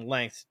size and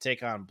length to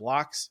take on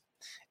blocks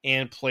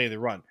and play the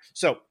run.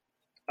 So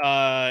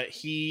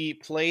he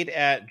played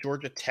at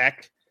Georgia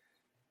Tech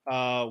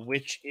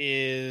which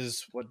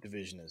is what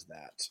division is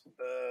that?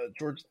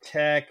 Georgia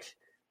Tech.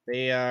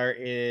 They are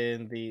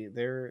in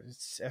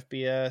it's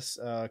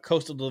FBS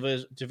Coastal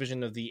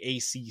Division of the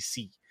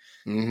ACC.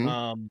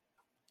 Mm-hmm.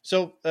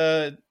 So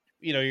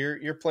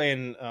you're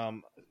playing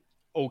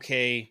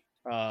okay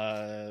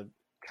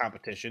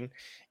competition.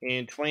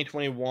 In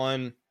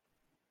 2021,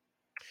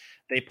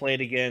 they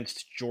played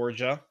against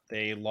Georgia.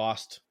 They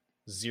lost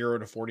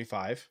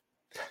 0-45.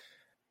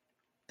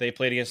 They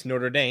played against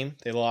Notre Dame.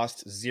 They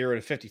lost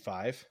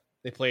 0-55.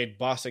 They played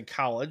Boston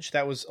College.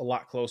 That was a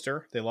lot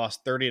closer. They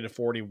lost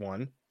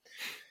 30-41.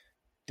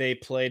 They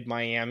played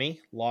Miami,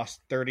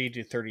 lost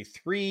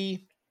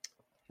 30-33.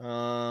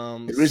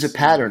 There is a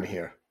pattern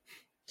here.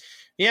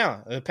 Yeah,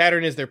 the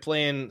pattern is they're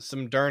playing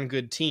some darn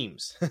good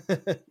teams.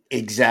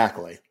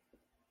 Exactly.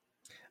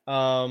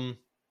 Let's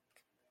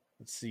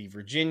see,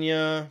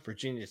 Virginia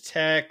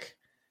Tech.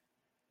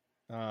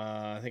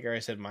 I think I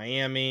already said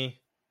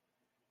Miami.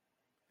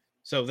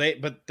 So they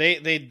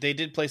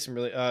did play some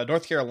really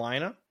North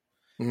Carolina.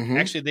 Mm-hmm.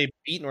 Actually, they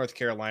beat North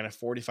Carolina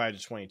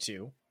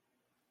 45-22.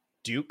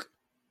 Duke.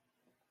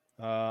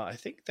 I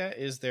think that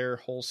is their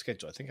whole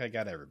schedule. I think I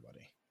got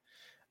everybody.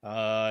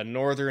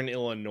 Northern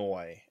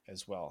Illinois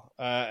as well.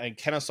 And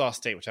Kennesaw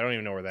State, which I don't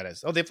even know where that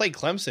is. Oh, they played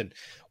Clemson.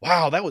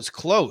 Wow, that was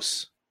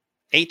close.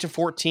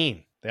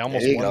 8-14. They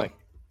almost won it.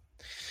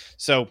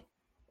 So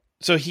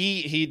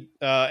he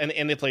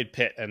and they played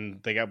Pitt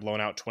and they got blown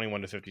out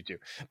 21-52.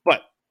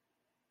 But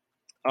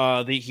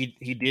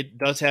he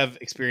does have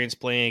experience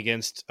playing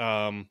against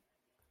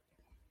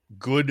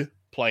good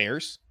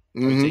players.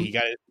 Mm-hmm. I would say he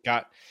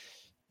got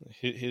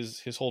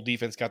his whole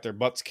defense got their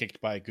butts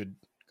kicked by good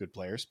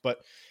players, but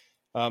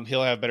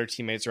he'll have better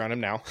teammates around him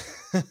now.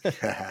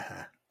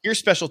 Here's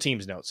special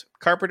teams notes.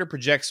 Carpenter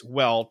projects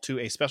well to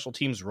a special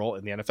teams role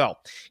in the NFL.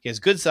 He has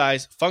good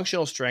size,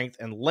 functional strength,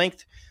 and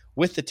length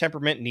with the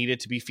temperament needed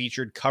to be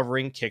featured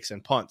covering kicks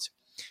and punts.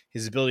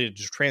 His ability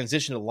to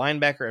transition to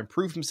linebacker and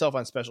prove himself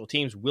on special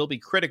teams will be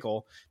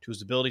critical to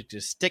his ability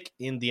to stick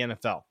in the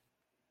NFL.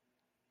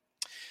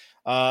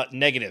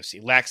 Negatives. He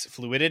lacks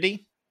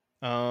fluidity.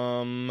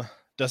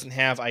 Doesn't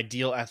have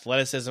ideal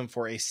athleticism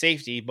for a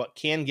safety, but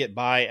can get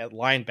by at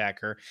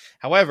linebacker.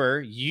 However,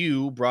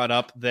 you brought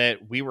up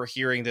that we were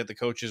hearing that the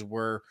coaches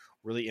were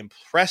really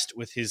impressed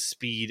with his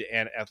speed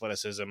and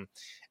athleticism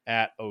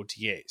at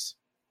OTAs.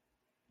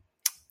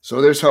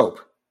 So there's hope.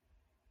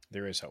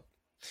 There is hope.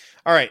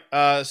 All right.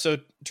 So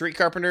Tariq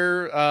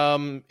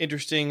Carpenter,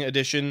 interesting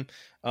addition.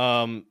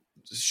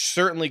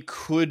 Certainly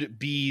could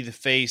be the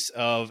face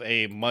of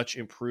a much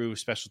improved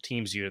special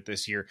teams unit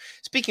this year.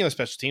 Speaking of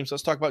special teams,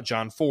 let's talk about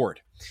John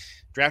Ford.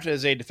 Drafted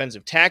as a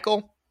defensive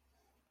tackle.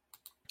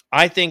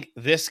 I think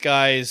this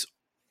guy's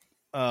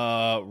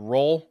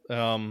role,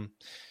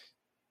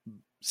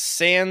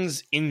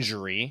 sans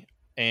injury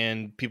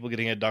and people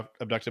getting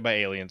abducted by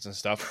aliens and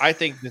stuff, I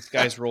think this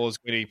guy's role is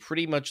going to be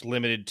pretty much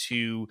limited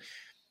to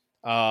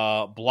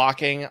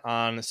blocking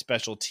on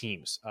special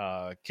teams,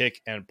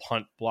 kick and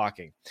punt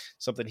blocking,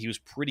 something he was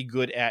pretty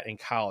good at in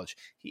college.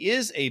 He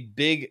is a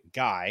big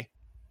guy.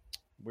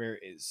 Where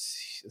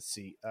is, let's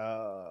see,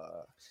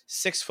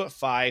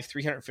 6'5",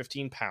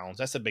 315 pounds.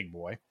 That's a big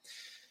boy.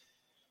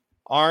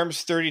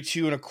 Arms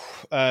 32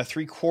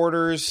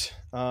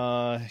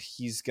 3/4.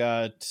 He's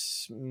got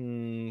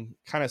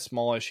kind of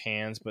smallish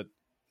hands, but I'm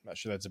not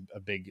sure that's a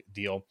big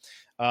deal.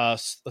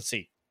 Let's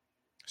see,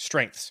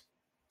 strengths.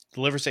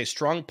 Delivers a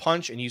strong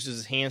punch and uses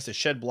his hands to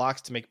shed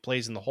blocks to make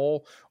plays in the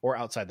hole or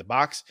outside the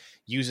box.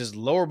 Uses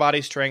lower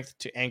body strength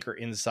to anchor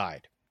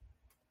inside.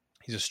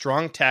 He's a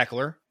strong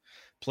tackler.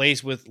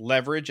 Plays with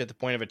leverage at the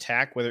point of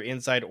attack, whether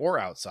inside or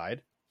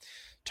outside.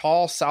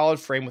 Tall, solid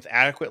frame with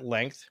adequate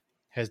length.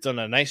 Has done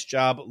a nice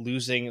job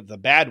losing the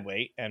bad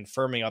weight and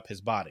firming up his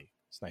body.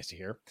 It's nice to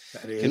hear.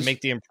 That is. Can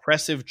make the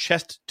impressive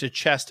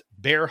chest-to-chest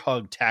bear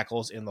hug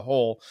tackles in the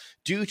hole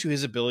due to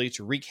his ability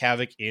to wreak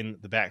havoc in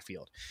the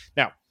backfield.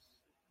 Now,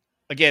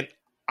 again,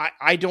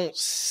 I don't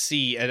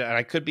see, and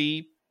I could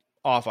be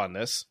off on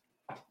this,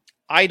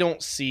 I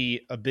don't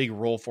see a big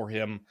role for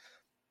him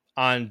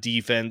on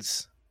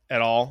defense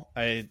at all.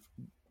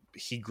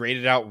 He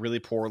graded out really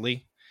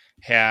poorly,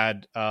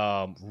 had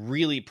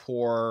really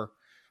poor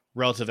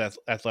relative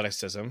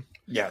athleticism.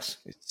 Yes.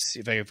 Let's see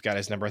if I've got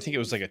his number. I think it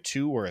was like a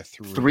 2 or a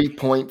 3.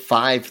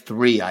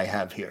 3.53 I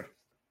have here.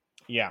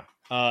 Yeah.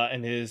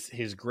 And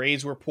his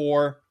grades were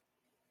poor,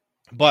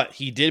 but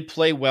he did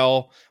play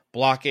well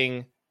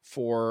blocking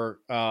for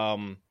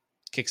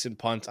kicks and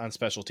punts on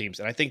special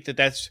teams. And I think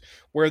that's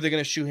where they're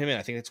going to shoot him in.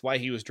 I think that's why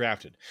he was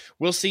drafted.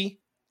 We'll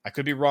see. I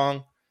could be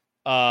wrong.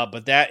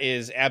 But that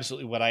is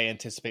absolutely what I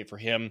anticipate for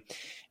him.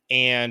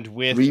 And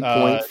with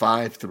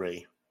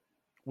 3.53.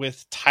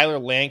 With Tyler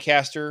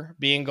Lancaster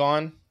being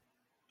gone,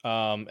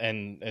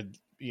 and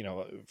you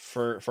know,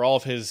 for all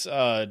of his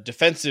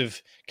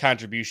defensive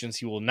contributions,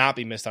 he will not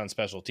be missed on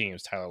special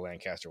teams. Tyler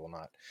Lancaster will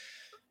not.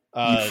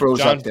 You froze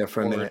John up there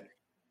for a minute.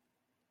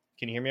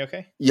 Can you hear me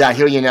okay? Yeah, I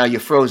hear you now. You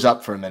froze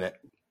up for a minute.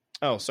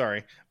 Oh,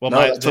 sorry. Well,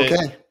 no, that's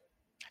okay.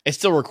 It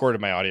still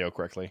recorded my audio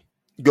correctly.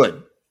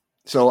 Good.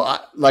 So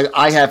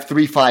I have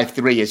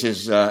 353 as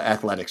his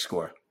athletic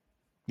score.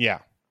 Yeah.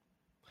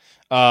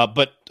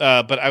 But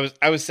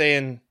I was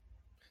saying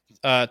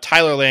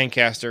Tyler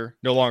Lancaster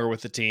no longer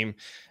with the team.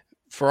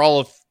 For all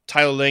of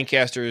Tyler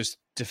Lancaster's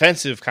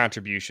defensive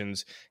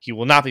contributions, he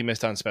will not be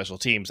missed on special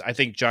teams. I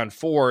think John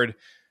Ford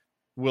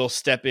will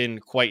step in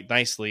quite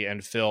nicely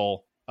and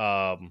fill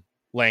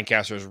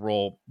Lancaster's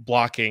role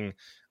blocking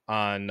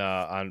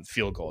on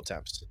field goal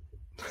attempts.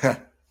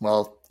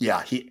 Well,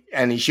 yeah,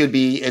 he should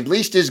be at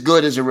least as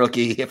good as a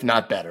rookie, if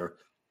not better.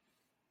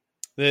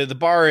 The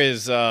bar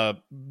is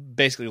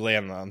basically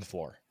laying on the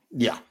floor.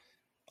 Yeah.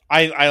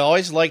 I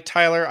always liked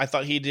Tyler. I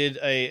thought he did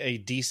a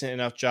decent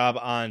enough job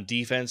on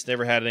defense.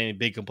 Never had any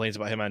big complaints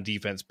about him on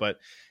defense, but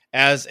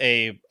as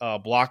a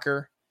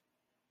blocker,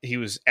 he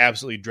was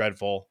absolutely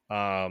dreadful.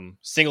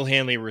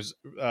 Single-handedly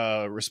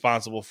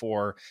responsible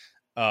for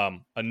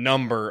a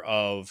number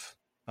of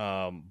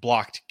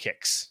blocked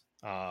kicks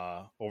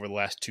over the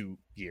last 2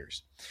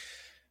 years.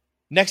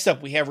 Next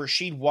up, we have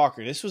Rasheed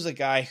Walker. This was a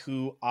guy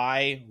who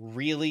I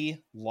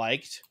really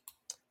liked.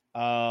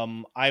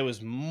 I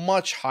was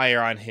much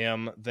higher on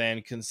him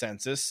than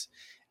consensus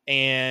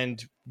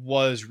and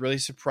was really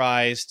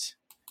surprised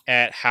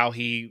at how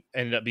he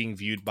ended up being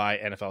viewed by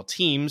NFL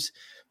teams,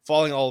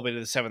 falling all the way to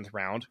the 7th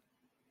round.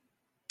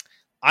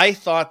 I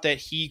thought that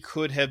he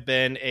could have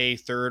been a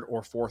 3rd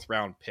or 4th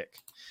round pick.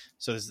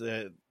 So there's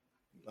the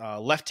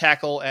left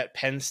tackle at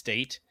Penn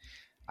State.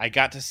 I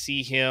got to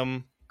see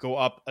him go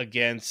up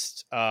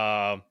against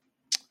the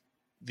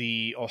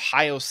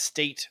Ohio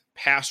State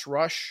pass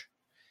rush,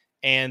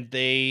 and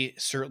they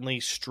certainly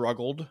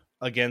struggled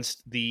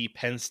against the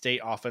Penn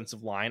State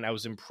offensive line. I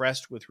was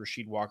impressed with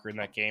Rasheed Walker in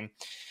that game.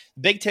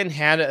 Big Ten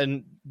had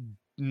a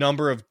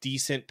number of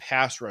decent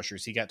pass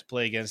rushers. He got to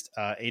play against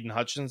Aiden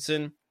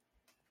Hutchinson.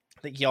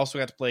 I think he also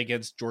got to play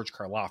against George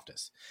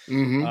Karlaftis.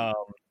 Mm-hmm.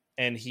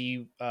 And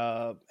he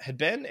had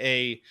been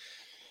a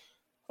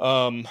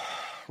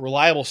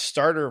reliable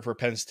starter for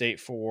Penn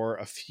State for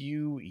a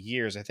few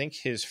years. I think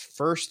his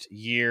first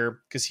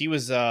year, because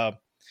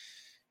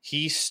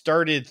he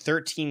started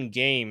 13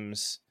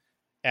 games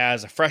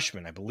as a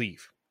freshman, I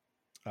believe.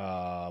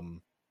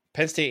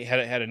 Penn State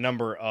had a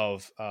number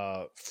of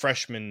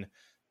freshman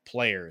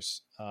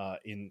players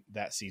in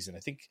that season.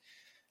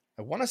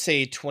 I want to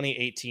say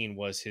 2018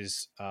 was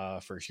his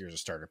first year as a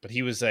starter, but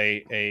he was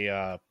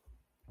a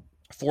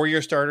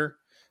 4-year starter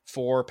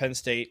for Penn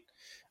State.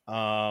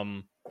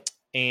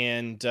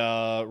 And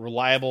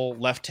reliable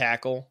left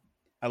tackle.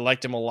 I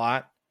liked him a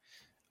lot.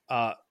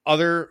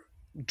 Other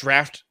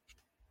draft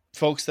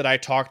folks that I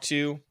talked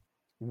to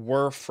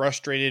were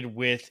frustrated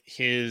with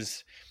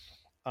his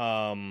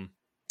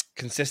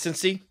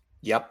consistency.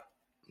 Yep.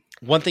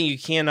 One thing you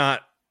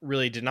cannot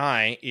really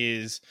deny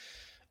is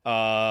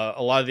a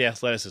lot of the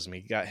athleticism.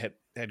 He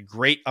had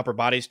great upper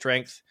body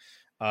strength,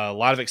 a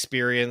lot of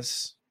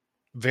experience,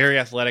 very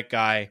athletic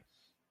guy.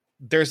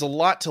 There's a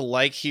lot to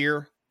like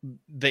here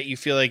that you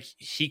feel like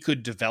he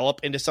could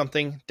develop into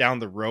something down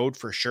the road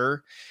for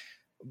sure.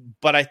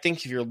 But I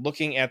think if you're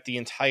looking at the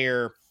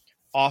entire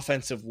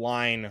offensive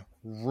line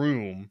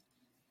room,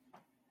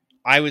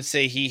 I would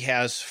say he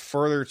has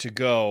further to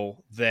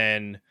go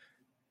than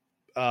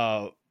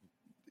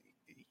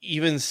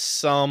even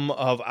some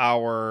of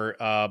our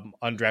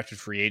undrafted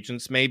free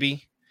agents,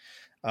 maybe.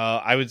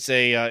 I would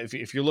say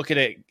if you're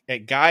looking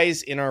at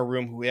guys in our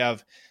room who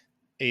have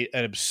an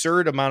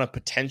absurd amount of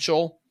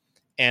potential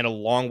and a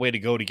long way to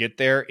go to get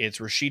there, it's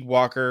Rasheed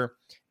Walker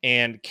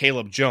and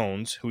Caleb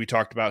Jones, who we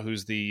talked about,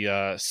 who's the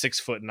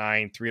 6'9",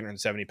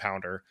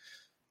 370-pounder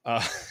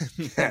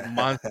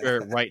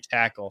monster right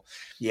tackle.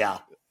 Yeah.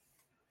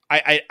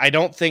 I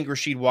don't think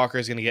Rasheed Walker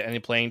is going to get any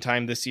playing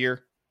time this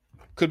year.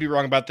 Could be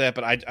wrong about that,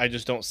 but I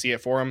just don't see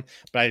it for him.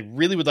 But I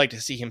really would like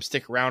to see him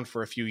stick around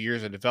for a few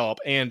years and develop.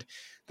 And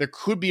there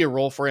could be a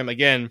role for him,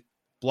 again,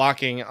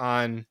 blocking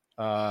on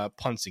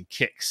punts and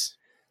kicks.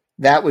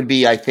 That would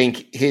be, I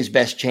think, his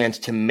best chance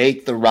to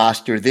make the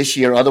roster this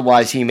year.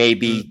 Otherwise, he may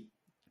be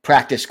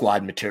practice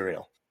squad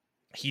material.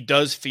 He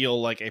does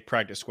feel like a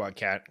practice squad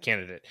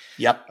candidate.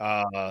 Yep.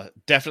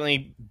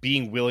 Definitely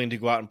being willing to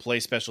go out and play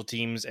special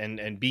teams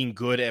and being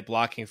good at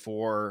blocking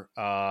for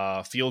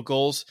field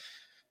goals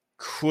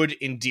could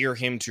endear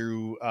him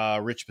to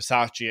Rich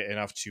Bisaccia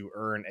enough to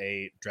earn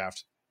a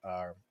draft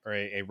or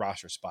a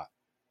roster spot.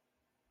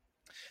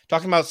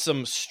 Talking about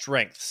some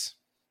strengths.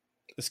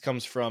 This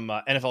comes from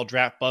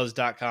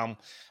NFLDraftBuzz.com,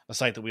 a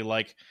site that we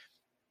like.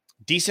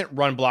 Decent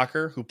run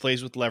blocker who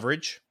plays with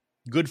leverage,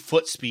 good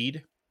foot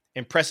speed,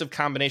 impressive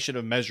combination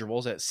of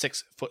measurables at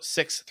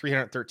 6'6",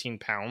 313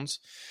 pounds.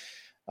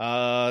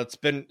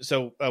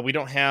 We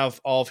don't have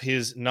all of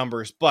his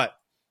numbers, but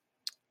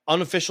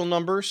unofficial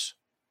numbers,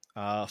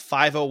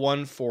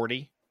 5'01",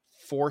 40,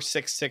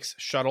 4.66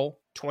 shuttle,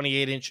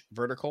 28-inch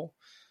vertical,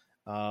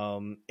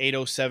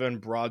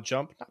 8.07 broad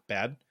jump, not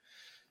bad.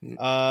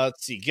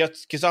 Let's see,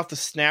 gets off the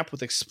snap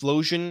with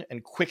explosion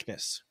and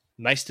quickness.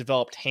 Nice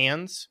developed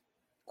hands.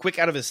 Quick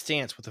out of his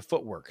stance with the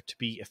footwork to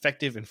be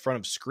effective in front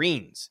of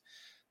screens.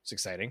 It's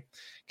exciting.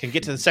 Can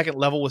get to the second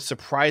level with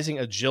surprising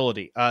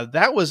agility.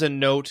 That was a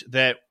note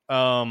that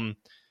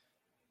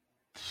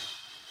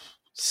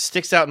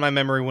sticks out in my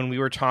memory when we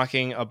were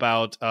talking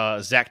about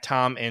Zach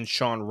Tom and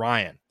Sean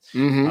Ryan.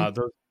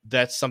 Mm-hmm.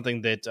 That's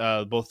something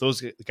that both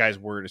those guys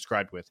were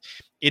described with.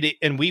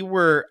 And we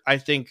were, I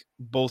think,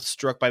 both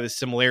struck by the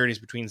similarities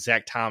between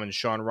Zach Tom and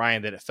Sean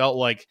Ryan, that it felt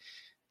like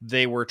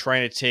they were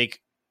trying to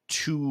take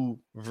two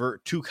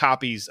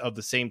copies of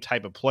the same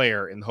type of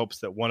player in the hopes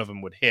that one of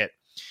them would hit.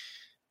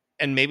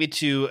 And maybe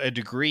to a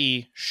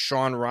degree,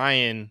 Sean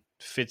Ryan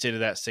fits into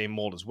that same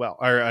mold as well.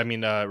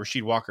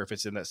 Rasheed Walker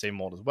fits in that same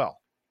mold as well.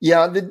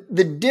 Yeah,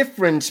 the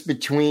difference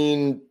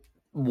between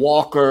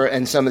Walker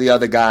and some of the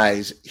other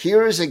guys,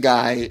 here is a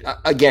guy,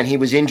 again, he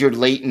was injured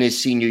late in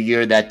his senior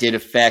year. That did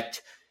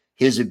affect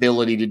his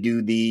ability to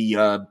do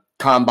the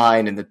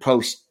combine and the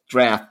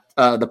post-draft,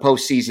 the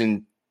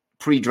postseason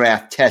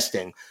pre-draft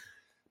testing.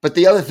 But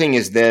the other thing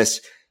is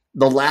this,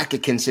 the lack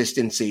of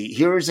consistency.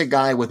 Here is a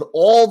guy with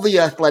all the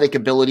athletic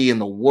ability in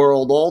the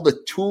world, all the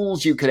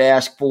tools you could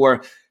ask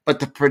for,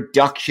 but the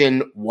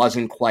production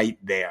wasn't quite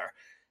there.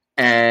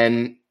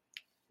 And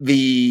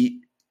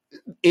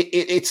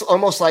it's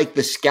almost like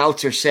the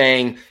scouts are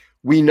saying,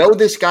 we know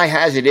this guy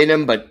has it in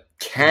him, but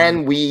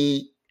can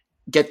we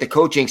get the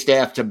coaching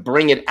staff to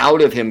bring it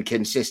out of him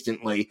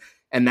consistently?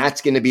 And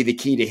that's going to be the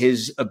key to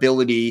his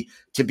ability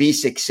to be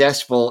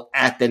successful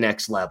at the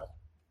next level.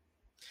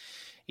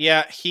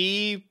 Yeah,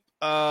 he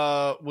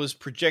was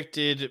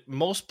projected,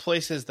 most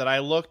places that I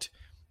looked,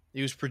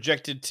 he was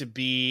projected to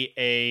be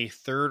a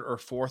 3rd or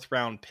 4th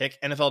round pick.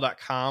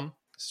 NFL.com.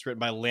 This is written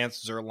by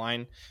Lance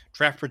Zierlein.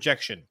 Draft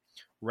projection,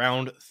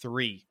 round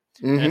 3.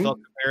 Mm-hmm. NFL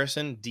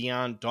comparison,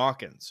 Dion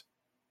Dawkins.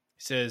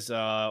 He says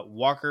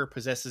Walker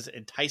possesses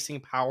enticing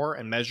power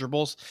and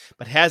measurables,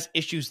 but has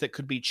issues that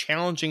could be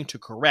challenging to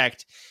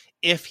correct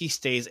if he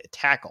stays at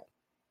tackle.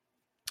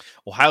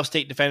 Ohio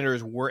State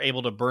defenders were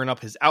able to burn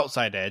up his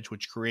outside edge,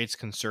 which creates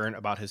concern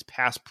about his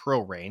pass pro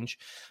range,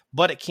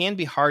 but it can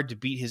be hard to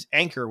beat his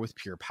anchor with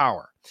pure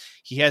power.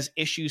 He has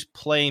issues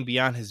playing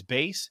beyond his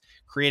base,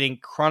 creating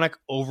chronic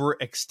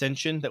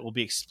overextension that will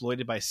be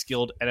exploited by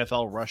skilled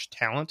NFL rush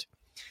talent.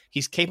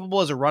 He's capable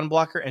as a run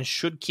blocker and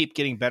should keep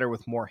getting better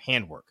with more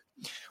handwork.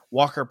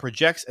 Walker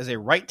projects as a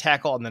right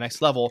tackle on the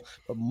next level,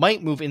 but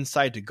might move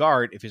inside to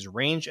guard if his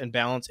range and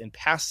balance in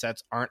pass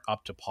sets aren't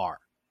up to par.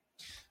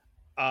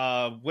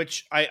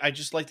 Which I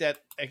just like that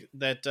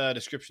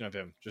description of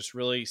him. Just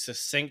really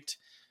succinct.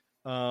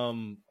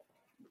 Kind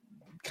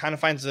of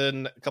finds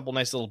a couple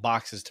nice little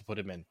boxes to put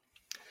him in.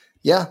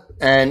 Yeah,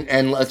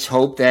 and let's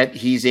hope that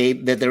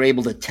that they're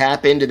able to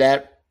tap into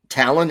that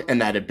talent and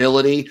that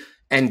ability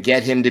and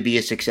get him to be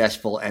a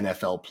successful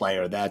NFL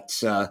player. That's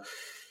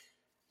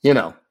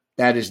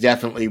that is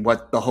definitely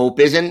what the hope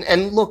is.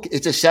 And look,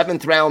 it's a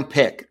 7th round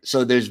pick,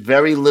 so there's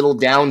very little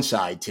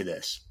downside to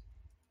this.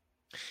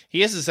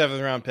 He is a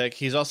 7th round pick.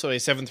 He's also a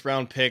 7th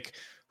round pick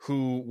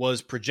who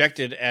was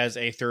projected as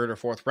a 3rd or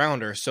 4th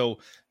rounder. So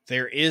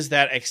there is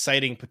that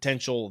exciting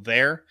potential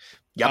there.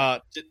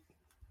 Yep.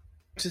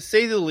 To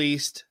say the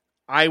least,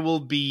 I will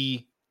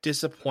be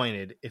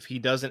disappointed if he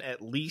doesn't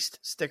at least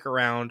stick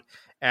around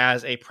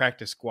as a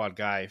practice squad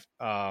guy,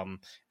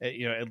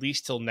 at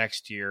least till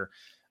next year.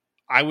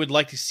 I would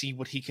like to see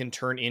what he can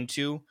turn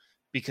into,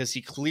 because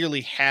he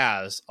clearly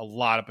has a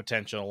lot of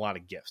potential and a lot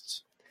of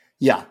gifts.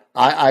 Yeah,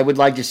 I would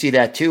like to see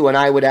that too. And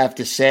I would have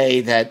to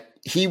say that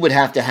he would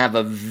have to have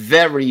a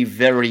very,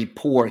 very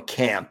poor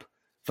camp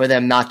for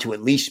them not to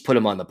at least put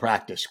him on the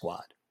practice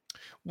squad.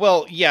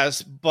 Well,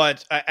 yes,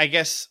 but I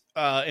guess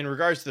in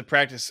regards to the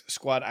practice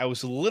squad, I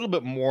was a little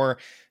bit more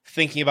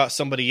thinking about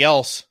somebody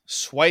else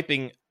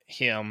swiping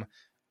him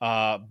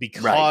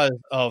because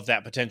of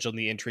that potential and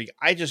the intrigue.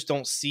 I just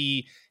don't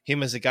see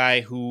him as a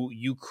guy who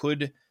you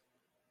could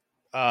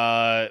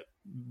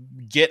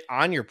get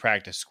on your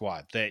practice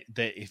squad, that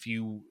if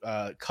you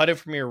cut him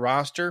from your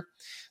roster,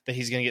 that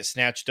he's going to get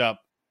snatched up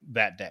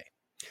that day.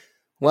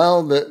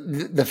 Well,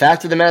 the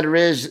fact of the matter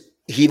is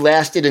he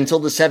lasted until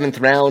the 7th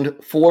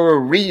round for a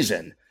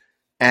reason.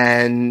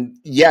 And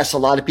yes, a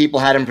lot of people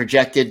had him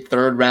projected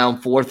 3rd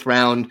round, 4th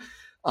round.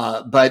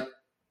 But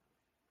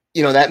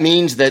that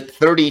means that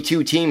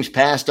 32 teams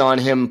passed on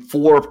him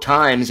 4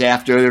 times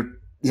after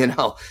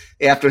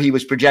he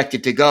was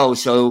projected to go.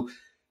 So,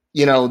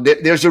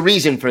 there's a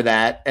reason for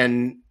that,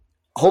 and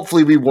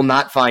hopefully we will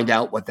not find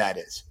out what that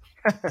is.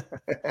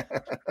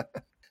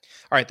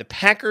 All right, the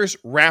Packers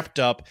wrapped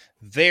up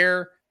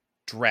their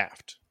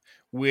draft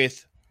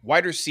with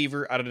wide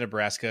receiver out of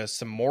Nebraska,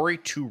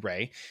 Samori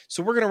Toure.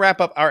 So we're going to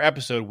wrap up our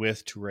episode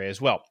with Toure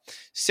as well.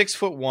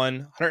 6'1",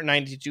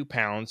 192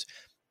 pounds.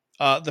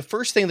 The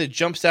first thing that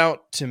jumps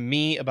out to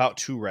me about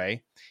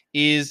Toure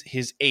is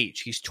his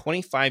age. He's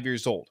 25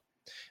 years old.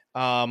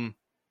 One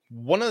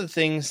of the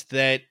things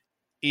that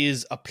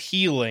is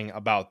appealing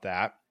about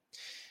that,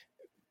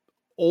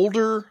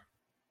 older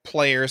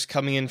players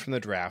coming in from the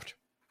draft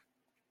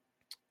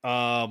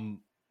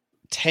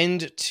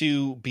tend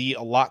to be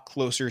a lot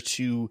closer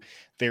to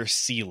their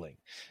ceiling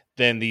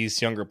than these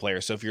younger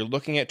players. So if you're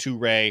looking at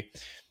Toure,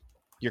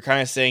 you're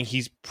kind of saying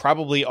he's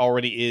probably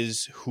already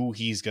is who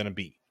he's going to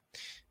be.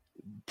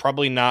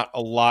 Probably not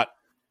a lot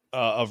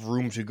of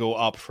room to go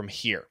up from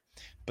here.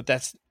 But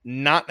that's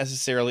not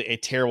necessarily a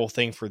terrible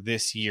thing for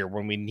this year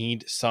when we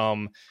need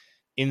some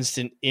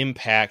instant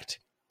impact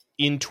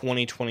in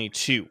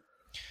 2022.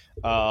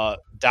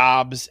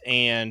 Dobbs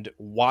and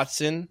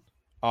Watson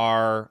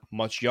are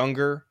much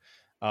younger.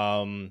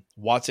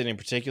 Watson in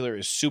particular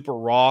is super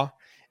raw,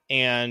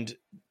 and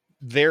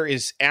there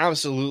is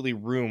absolutely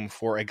room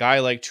for a guy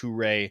like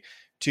Toure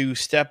to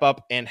step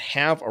up and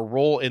have a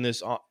role in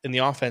the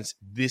offense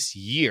this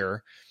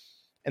year,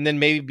 and then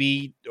maybe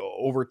be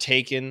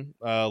overtaken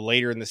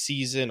later in the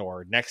season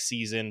or next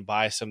season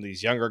by some of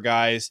these younger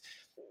guys.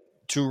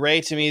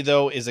 Toure, to me,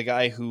 though, is a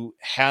guy who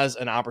has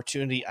an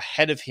opportunity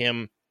ahead of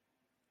him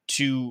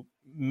to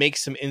make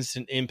some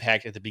instant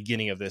impact at the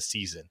beginning of this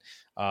season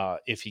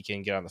if he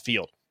can get on the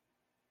field.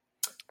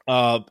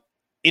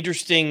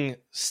 Interesting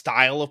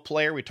style of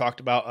player. We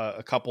talked about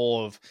a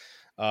couple of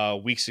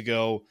weeks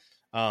ago.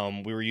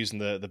 We were using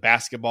the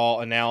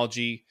basketball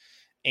analogy,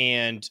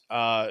 and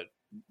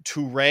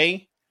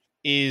Toure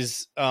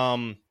is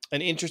an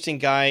interesting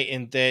guy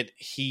in that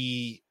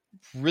he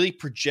really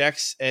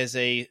projects as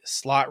a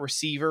slot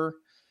receiver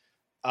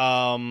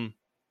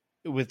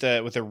with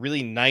a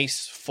really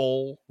nice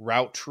full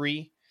route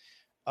tree.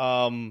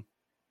 Not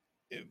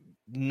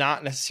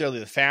necessarily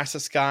the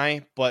fastest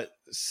guy, but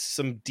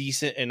some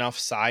decent enough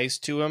size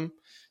to him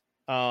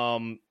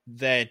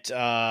that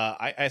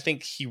I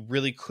think he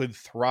really could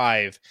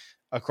thrive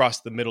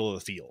across the middle of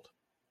the field.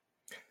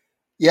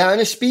 Yeah, and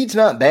his speed's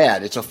not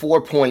bad. It's a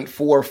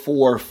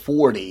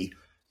 4.4440,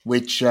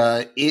 which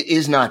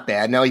is not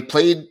bad. Now, he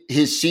played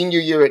his senior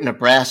year at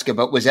Nebraska,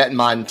 but was at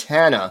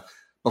Montana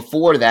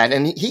before that,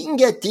 and he can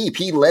get deep.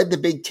 He led the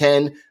Big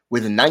Ten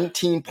with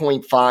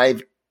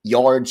 19.5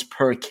 yards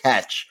per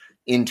catch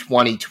in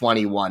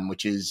 2021,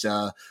 which is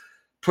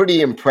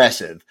pretty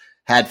impressive.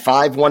 Had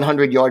 5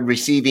 100-yard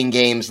receiving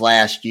games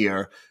last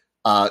year,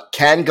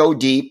 can go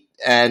deep,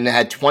 and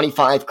had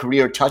 25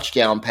 career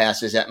touchdown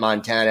passes at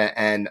Montana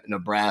and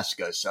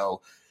Nebraska.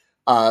 So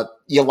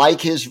you like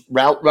his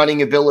route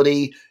running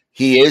ability.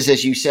 He is,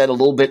 as you said, a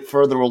little bit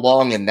further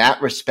along in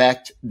that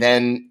respect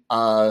than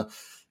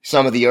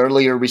some of the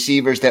earlier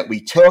receivers that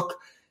we took.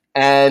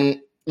 And,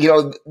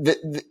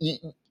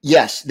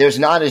 yes, there's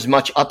not as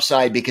much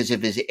upside because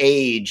of his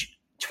age,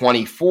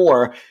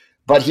 24,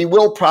 but he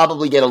will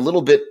probably get a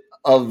little bit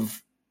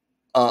of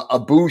a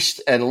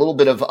boost and a little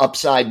bit of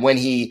upside when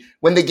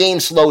the game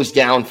slows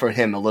down for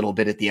him a little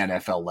bit at the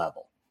NFL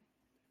level.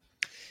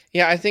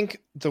 Yeah, I think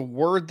the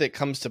word that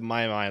comes to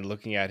my mind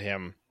looking at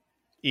him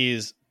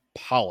is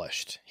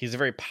polished. He's a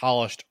very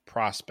polished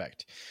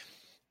prospect.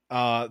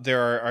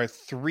 There are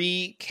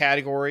 3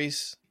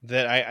 categories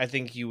that I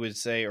think you would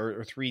say,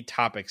 or 3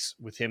 topics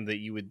with him that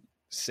you would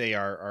say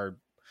are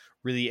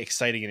really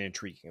exciting and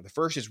intriguing. The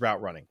first is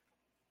route running.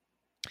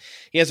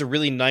 He has a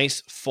really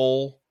nice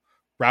full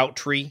route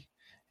tree,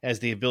 has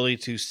the ability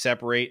to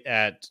separate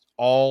at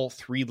all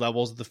 3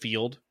 levels of the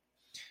field.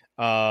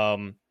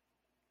 Been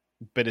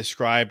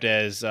described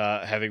as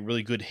having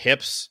really good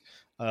hips,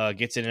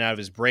 gets in and out of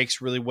his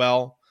breaks really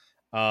well.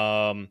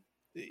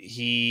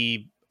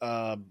 He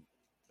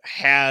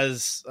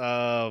has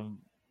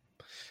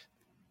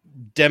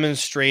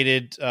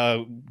demonstrated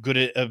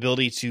good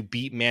ability to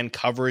beat man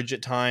coverage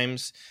at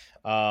times.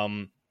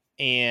 And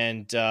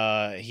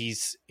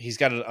he's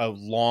got a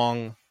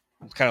long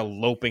kind of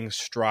loping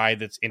stride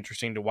that's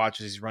interesting to watch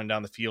as he's run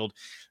down the field.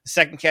 The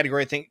second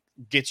category I think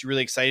gets you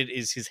really excited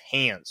is his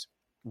hands.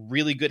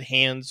 Really good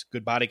hands,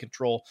 good body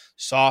control,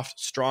 soft,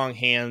 strong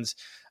hands.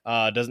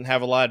 Doesn't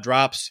have a lot of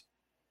drops.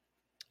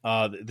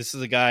 This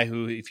is a guy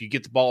who, if you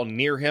get the ball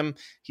near him,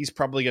 he's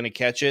probably going to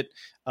catch it.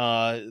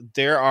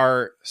 There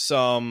are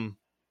some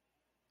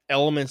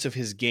elements of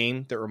his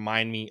game that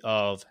remind me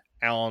of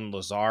Allen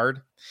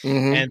Lazard.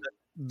 Mm-hmm. And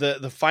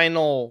the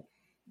final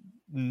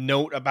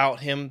note about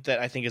him that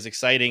I think is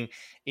exciting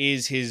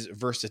is his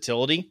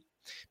versatility,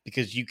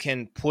 because you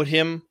can put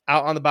him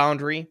out on the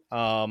boundary.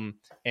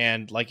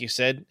 And like you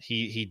said,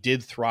 he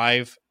did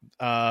thrive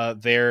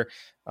there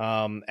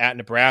at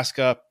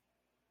Nebraska.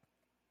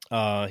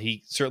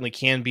 He certainly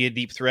can be a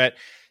deep threat.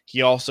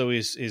 He also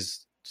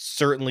is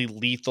certainly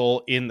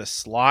lethal in the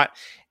slot,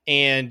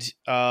 and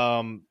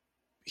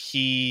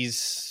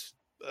he's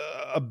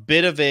a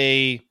bit of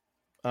a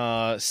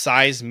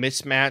size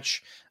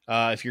mismatch.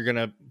 If you're going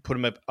to put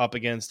him up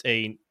against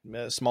a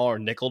smaller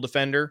nickel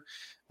defender,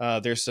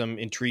 there's some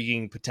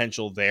intriguing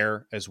potential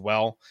there as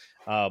well.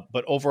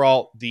 But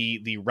overall,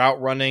 the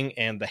route running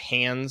and the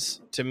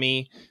hands to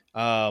me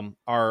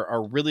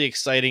are really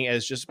exciting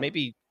as just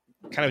maybe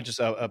kind of just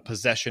a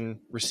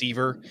possession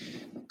receiver.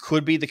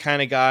 Could be the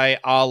kind of guy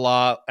a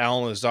la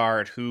Allen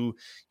Lazard who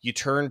you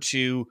turn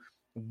to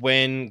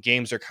when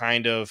games are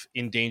kind of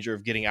in danger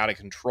of getting out of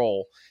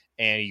control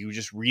and you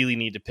just really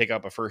need to pick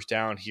up a first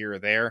down here or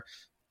there.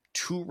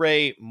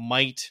 Toure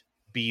might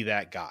be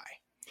that guy.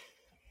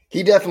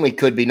 He definitely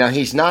could be. Now,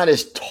 he's not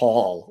as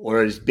tall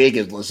or as big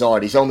as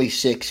Lazard. He's only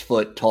 6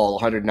 foot tall,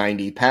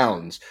 190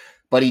 pounds.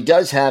 but he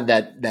does have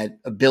that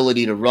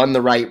ability to run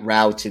the right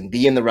routes and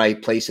be in the right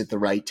place at the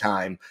right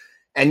time.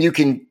 And you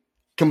can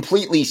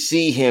completely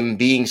see him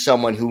being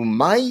someone who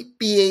might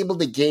be able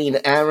to gain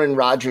Aaron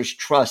Rodgers'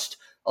 trust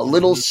a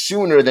little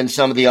sooner than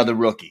some of the other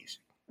rookies.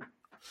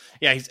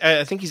 Yeah,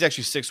 I think he's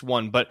actually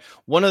 6'1", but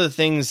one of the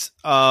things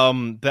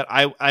that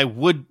I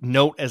would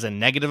note as a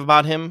negative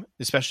about him,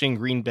 especially in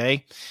Green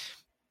Bay,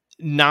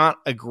 not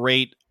a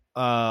great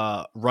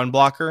run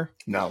blocker.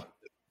 No.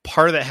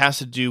 Part of that has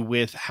to do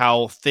with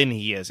how thin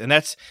he is, and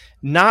that's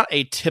not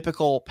a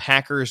typical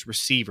Packers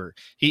receiver.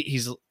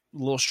 He's a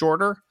little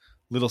shorter, a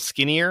little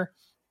skinnier.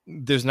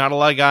 There's not a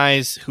lot of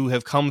guys who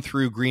have come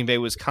through Green Bay,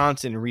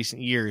 Wisconsin in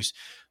recent years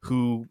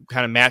who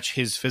kind of match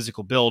his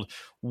physical build.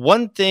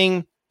 One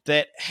thing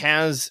that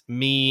has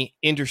me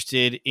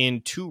interested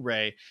in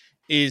Toure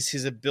is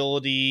his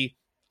ability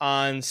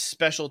on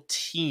special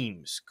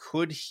teams.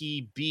 Could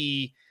he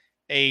be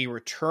a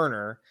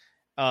returner?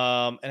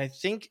 And I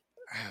think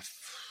I've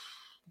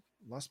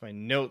lost my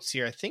notes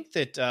here. I think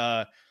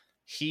that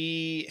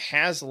he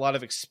has a lot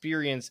of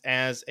experience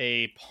as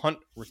a punt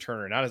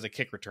returner, not as a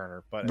kick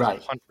returner, but as a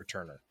punt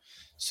returner.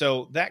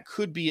 So that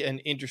could be an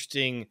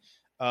interesting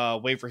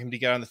way for him to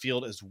get on the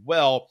field as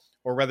well,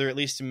 or rather at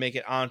least to make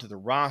it onto the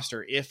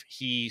roster if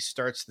he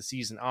starts the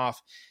season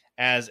off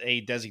as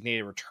a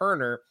designated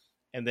returner.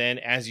 And then,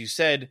 as you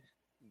said,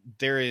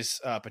 there is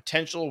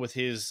potential with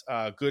his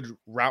good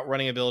route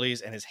running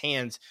abilities and his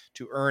hands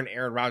to earn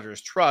Aaron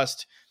Rodgers'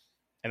 trust.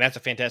 And that's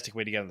a fantastic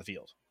way to get on the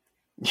field.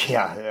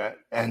 Yeah.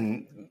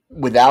 And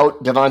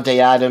without Davante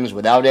Adams,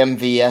 without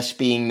MVS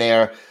being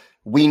there,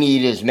 we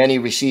need as many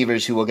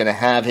receivers who are going to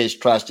have his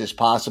trust as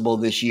possible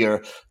this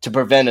year to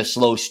prevent a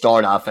slow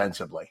start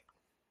offensively.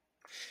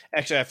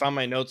 Actually, I found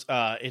my notes.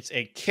 It's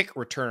a kick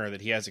returner that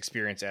he has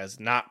experience as,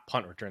 not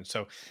punt returns.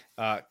 So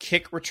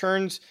kick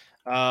returns,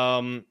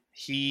 I don't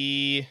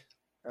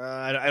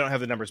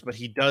have the numbers, but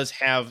he does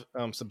have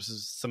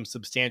some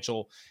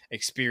substantial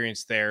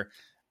experience there.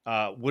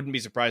 Wouldn't be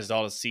surprised at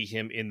all to see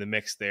him in the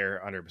mix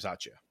there under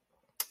Bisaccia.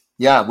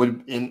 Yeah, it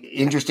would be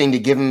interesting to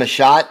give him a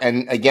shot.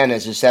 And again,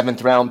 as a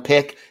 7th round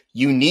pick,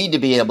 you need to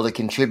be able to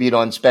contribute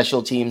on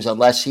special teams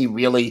unless he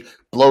really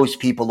blows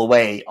people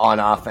away on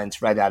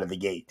offense right out of the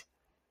gate.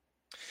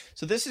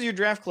 So this is your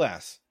draft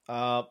class.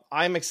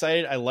 I'm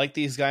excited. I like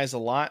these guys a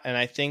lot. And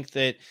I think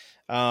that,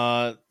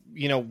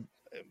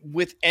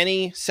 with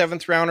any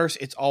 7th rounders,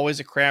 it's always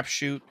a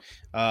crapshoot.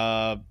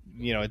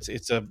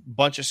 It's a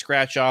bunch of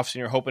scratch offs and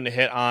you're hoping to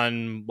hit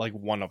on like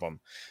one of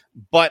them.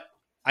 But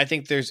I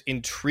think there's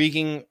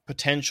intriguing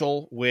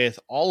potential with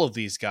all of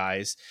these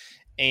guys,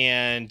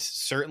 and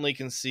certainly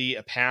can see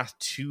a path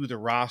to the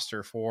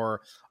roster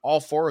for all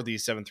 4 of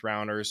these 7th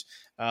rounders,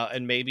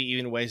 and maybe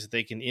even ways that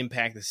they can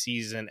impact the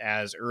season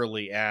as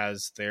early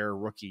as their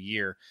rookie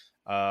year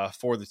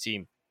for the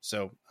team.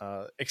 So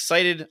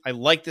excited. I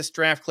like this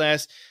draft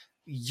class.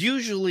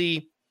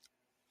 Usually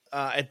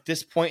at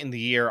this point in the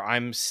year,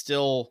 I'm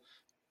still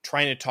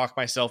trying to talk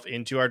myself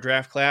into our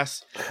draft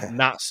class.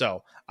 Not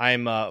so.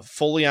 I'm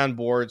fully on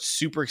board,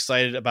 super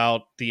excited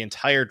about the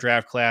entire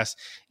draft class.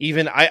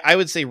 Even I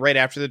would say right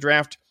after the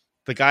draft,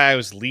 the guy I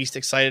was least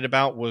excited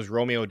about was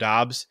Romeo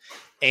Doubs.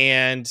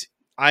 And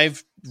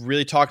I've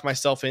really talked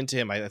myself into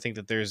him. I think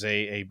that there's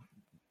a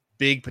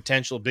big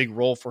potential, big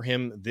role for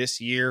him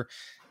this year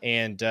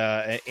and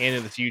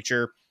in the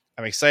future.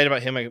 I'm excited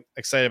about him. I'm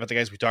excited about the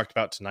guys we talked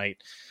about tonight.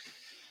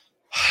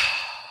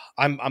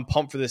 I'm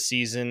pumped for this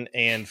season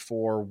and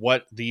for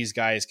what these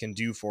guys can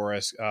do for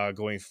us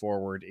going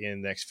forward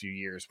in the next few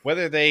years,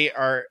 whether they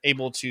are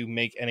able to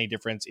make any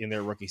difference in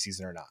their rookie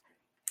season or not.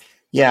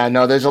 Yeah,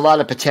 no, there's a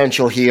lot of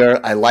potential here.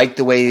 I like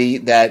the way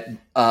that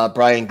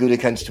Brian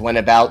Gutekunst went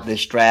about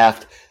this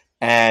draft,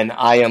 and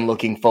I am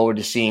looking forward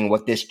to seeing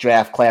what this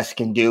draft class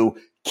can do,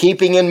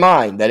 keeping in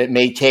mind that it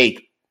may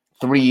take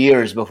 3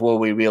 years before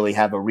we really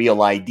have a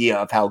real idea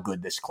of how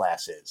good this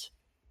class is.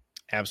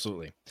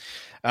 Absolutely.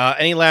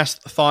 Any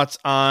last thoughts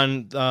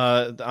on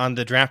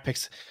the draft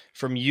picks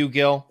from you,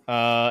 Gil?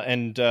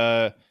 And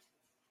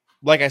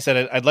like I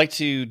said, I'd like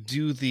to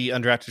do the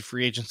undrafted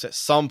free agents at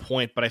some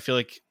point, but I feel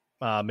like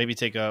maybe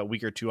take a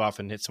week or two off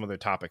and hit some other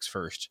topics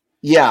first.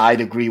 Yeah, I'd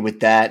agree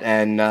with that.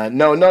 And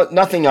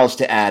nothing else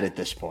to add at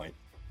this point.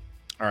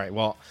 All right.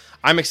 Well,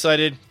 I'm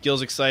excited.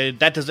 Gil's excited.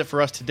 That does it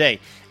for us today.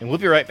 And we'll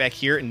be right back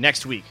here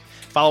next week.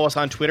 Follow us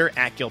on Twitter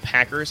at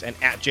GilPackers and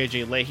at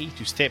JJ Leahy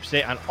to stay up to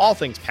date on all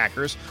things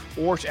Packers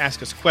or to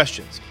ask us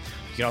questions.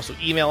 You can also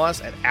email us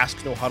at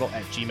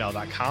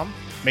asknohuddle@gmail.com.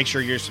 Make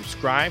sure you're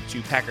subscribed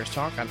to Packers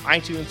Talk on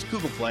iTunes,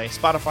 Google Play,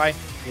 Spotify,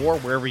 or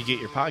wherever you get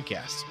your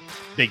podcasts.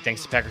 Big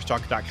thanks to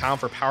PackersTalk.com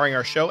for powering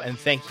our show, and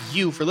thank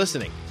you for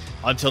listening.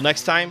 Until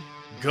next time,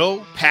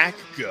 go Pack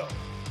Go.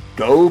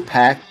 Go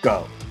Pack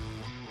Go.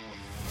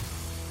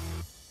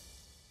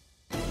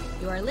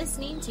 You are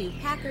listening to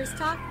Packers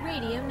Talk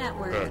Radio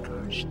Network.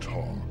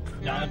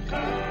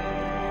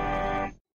 PackersTalk.com.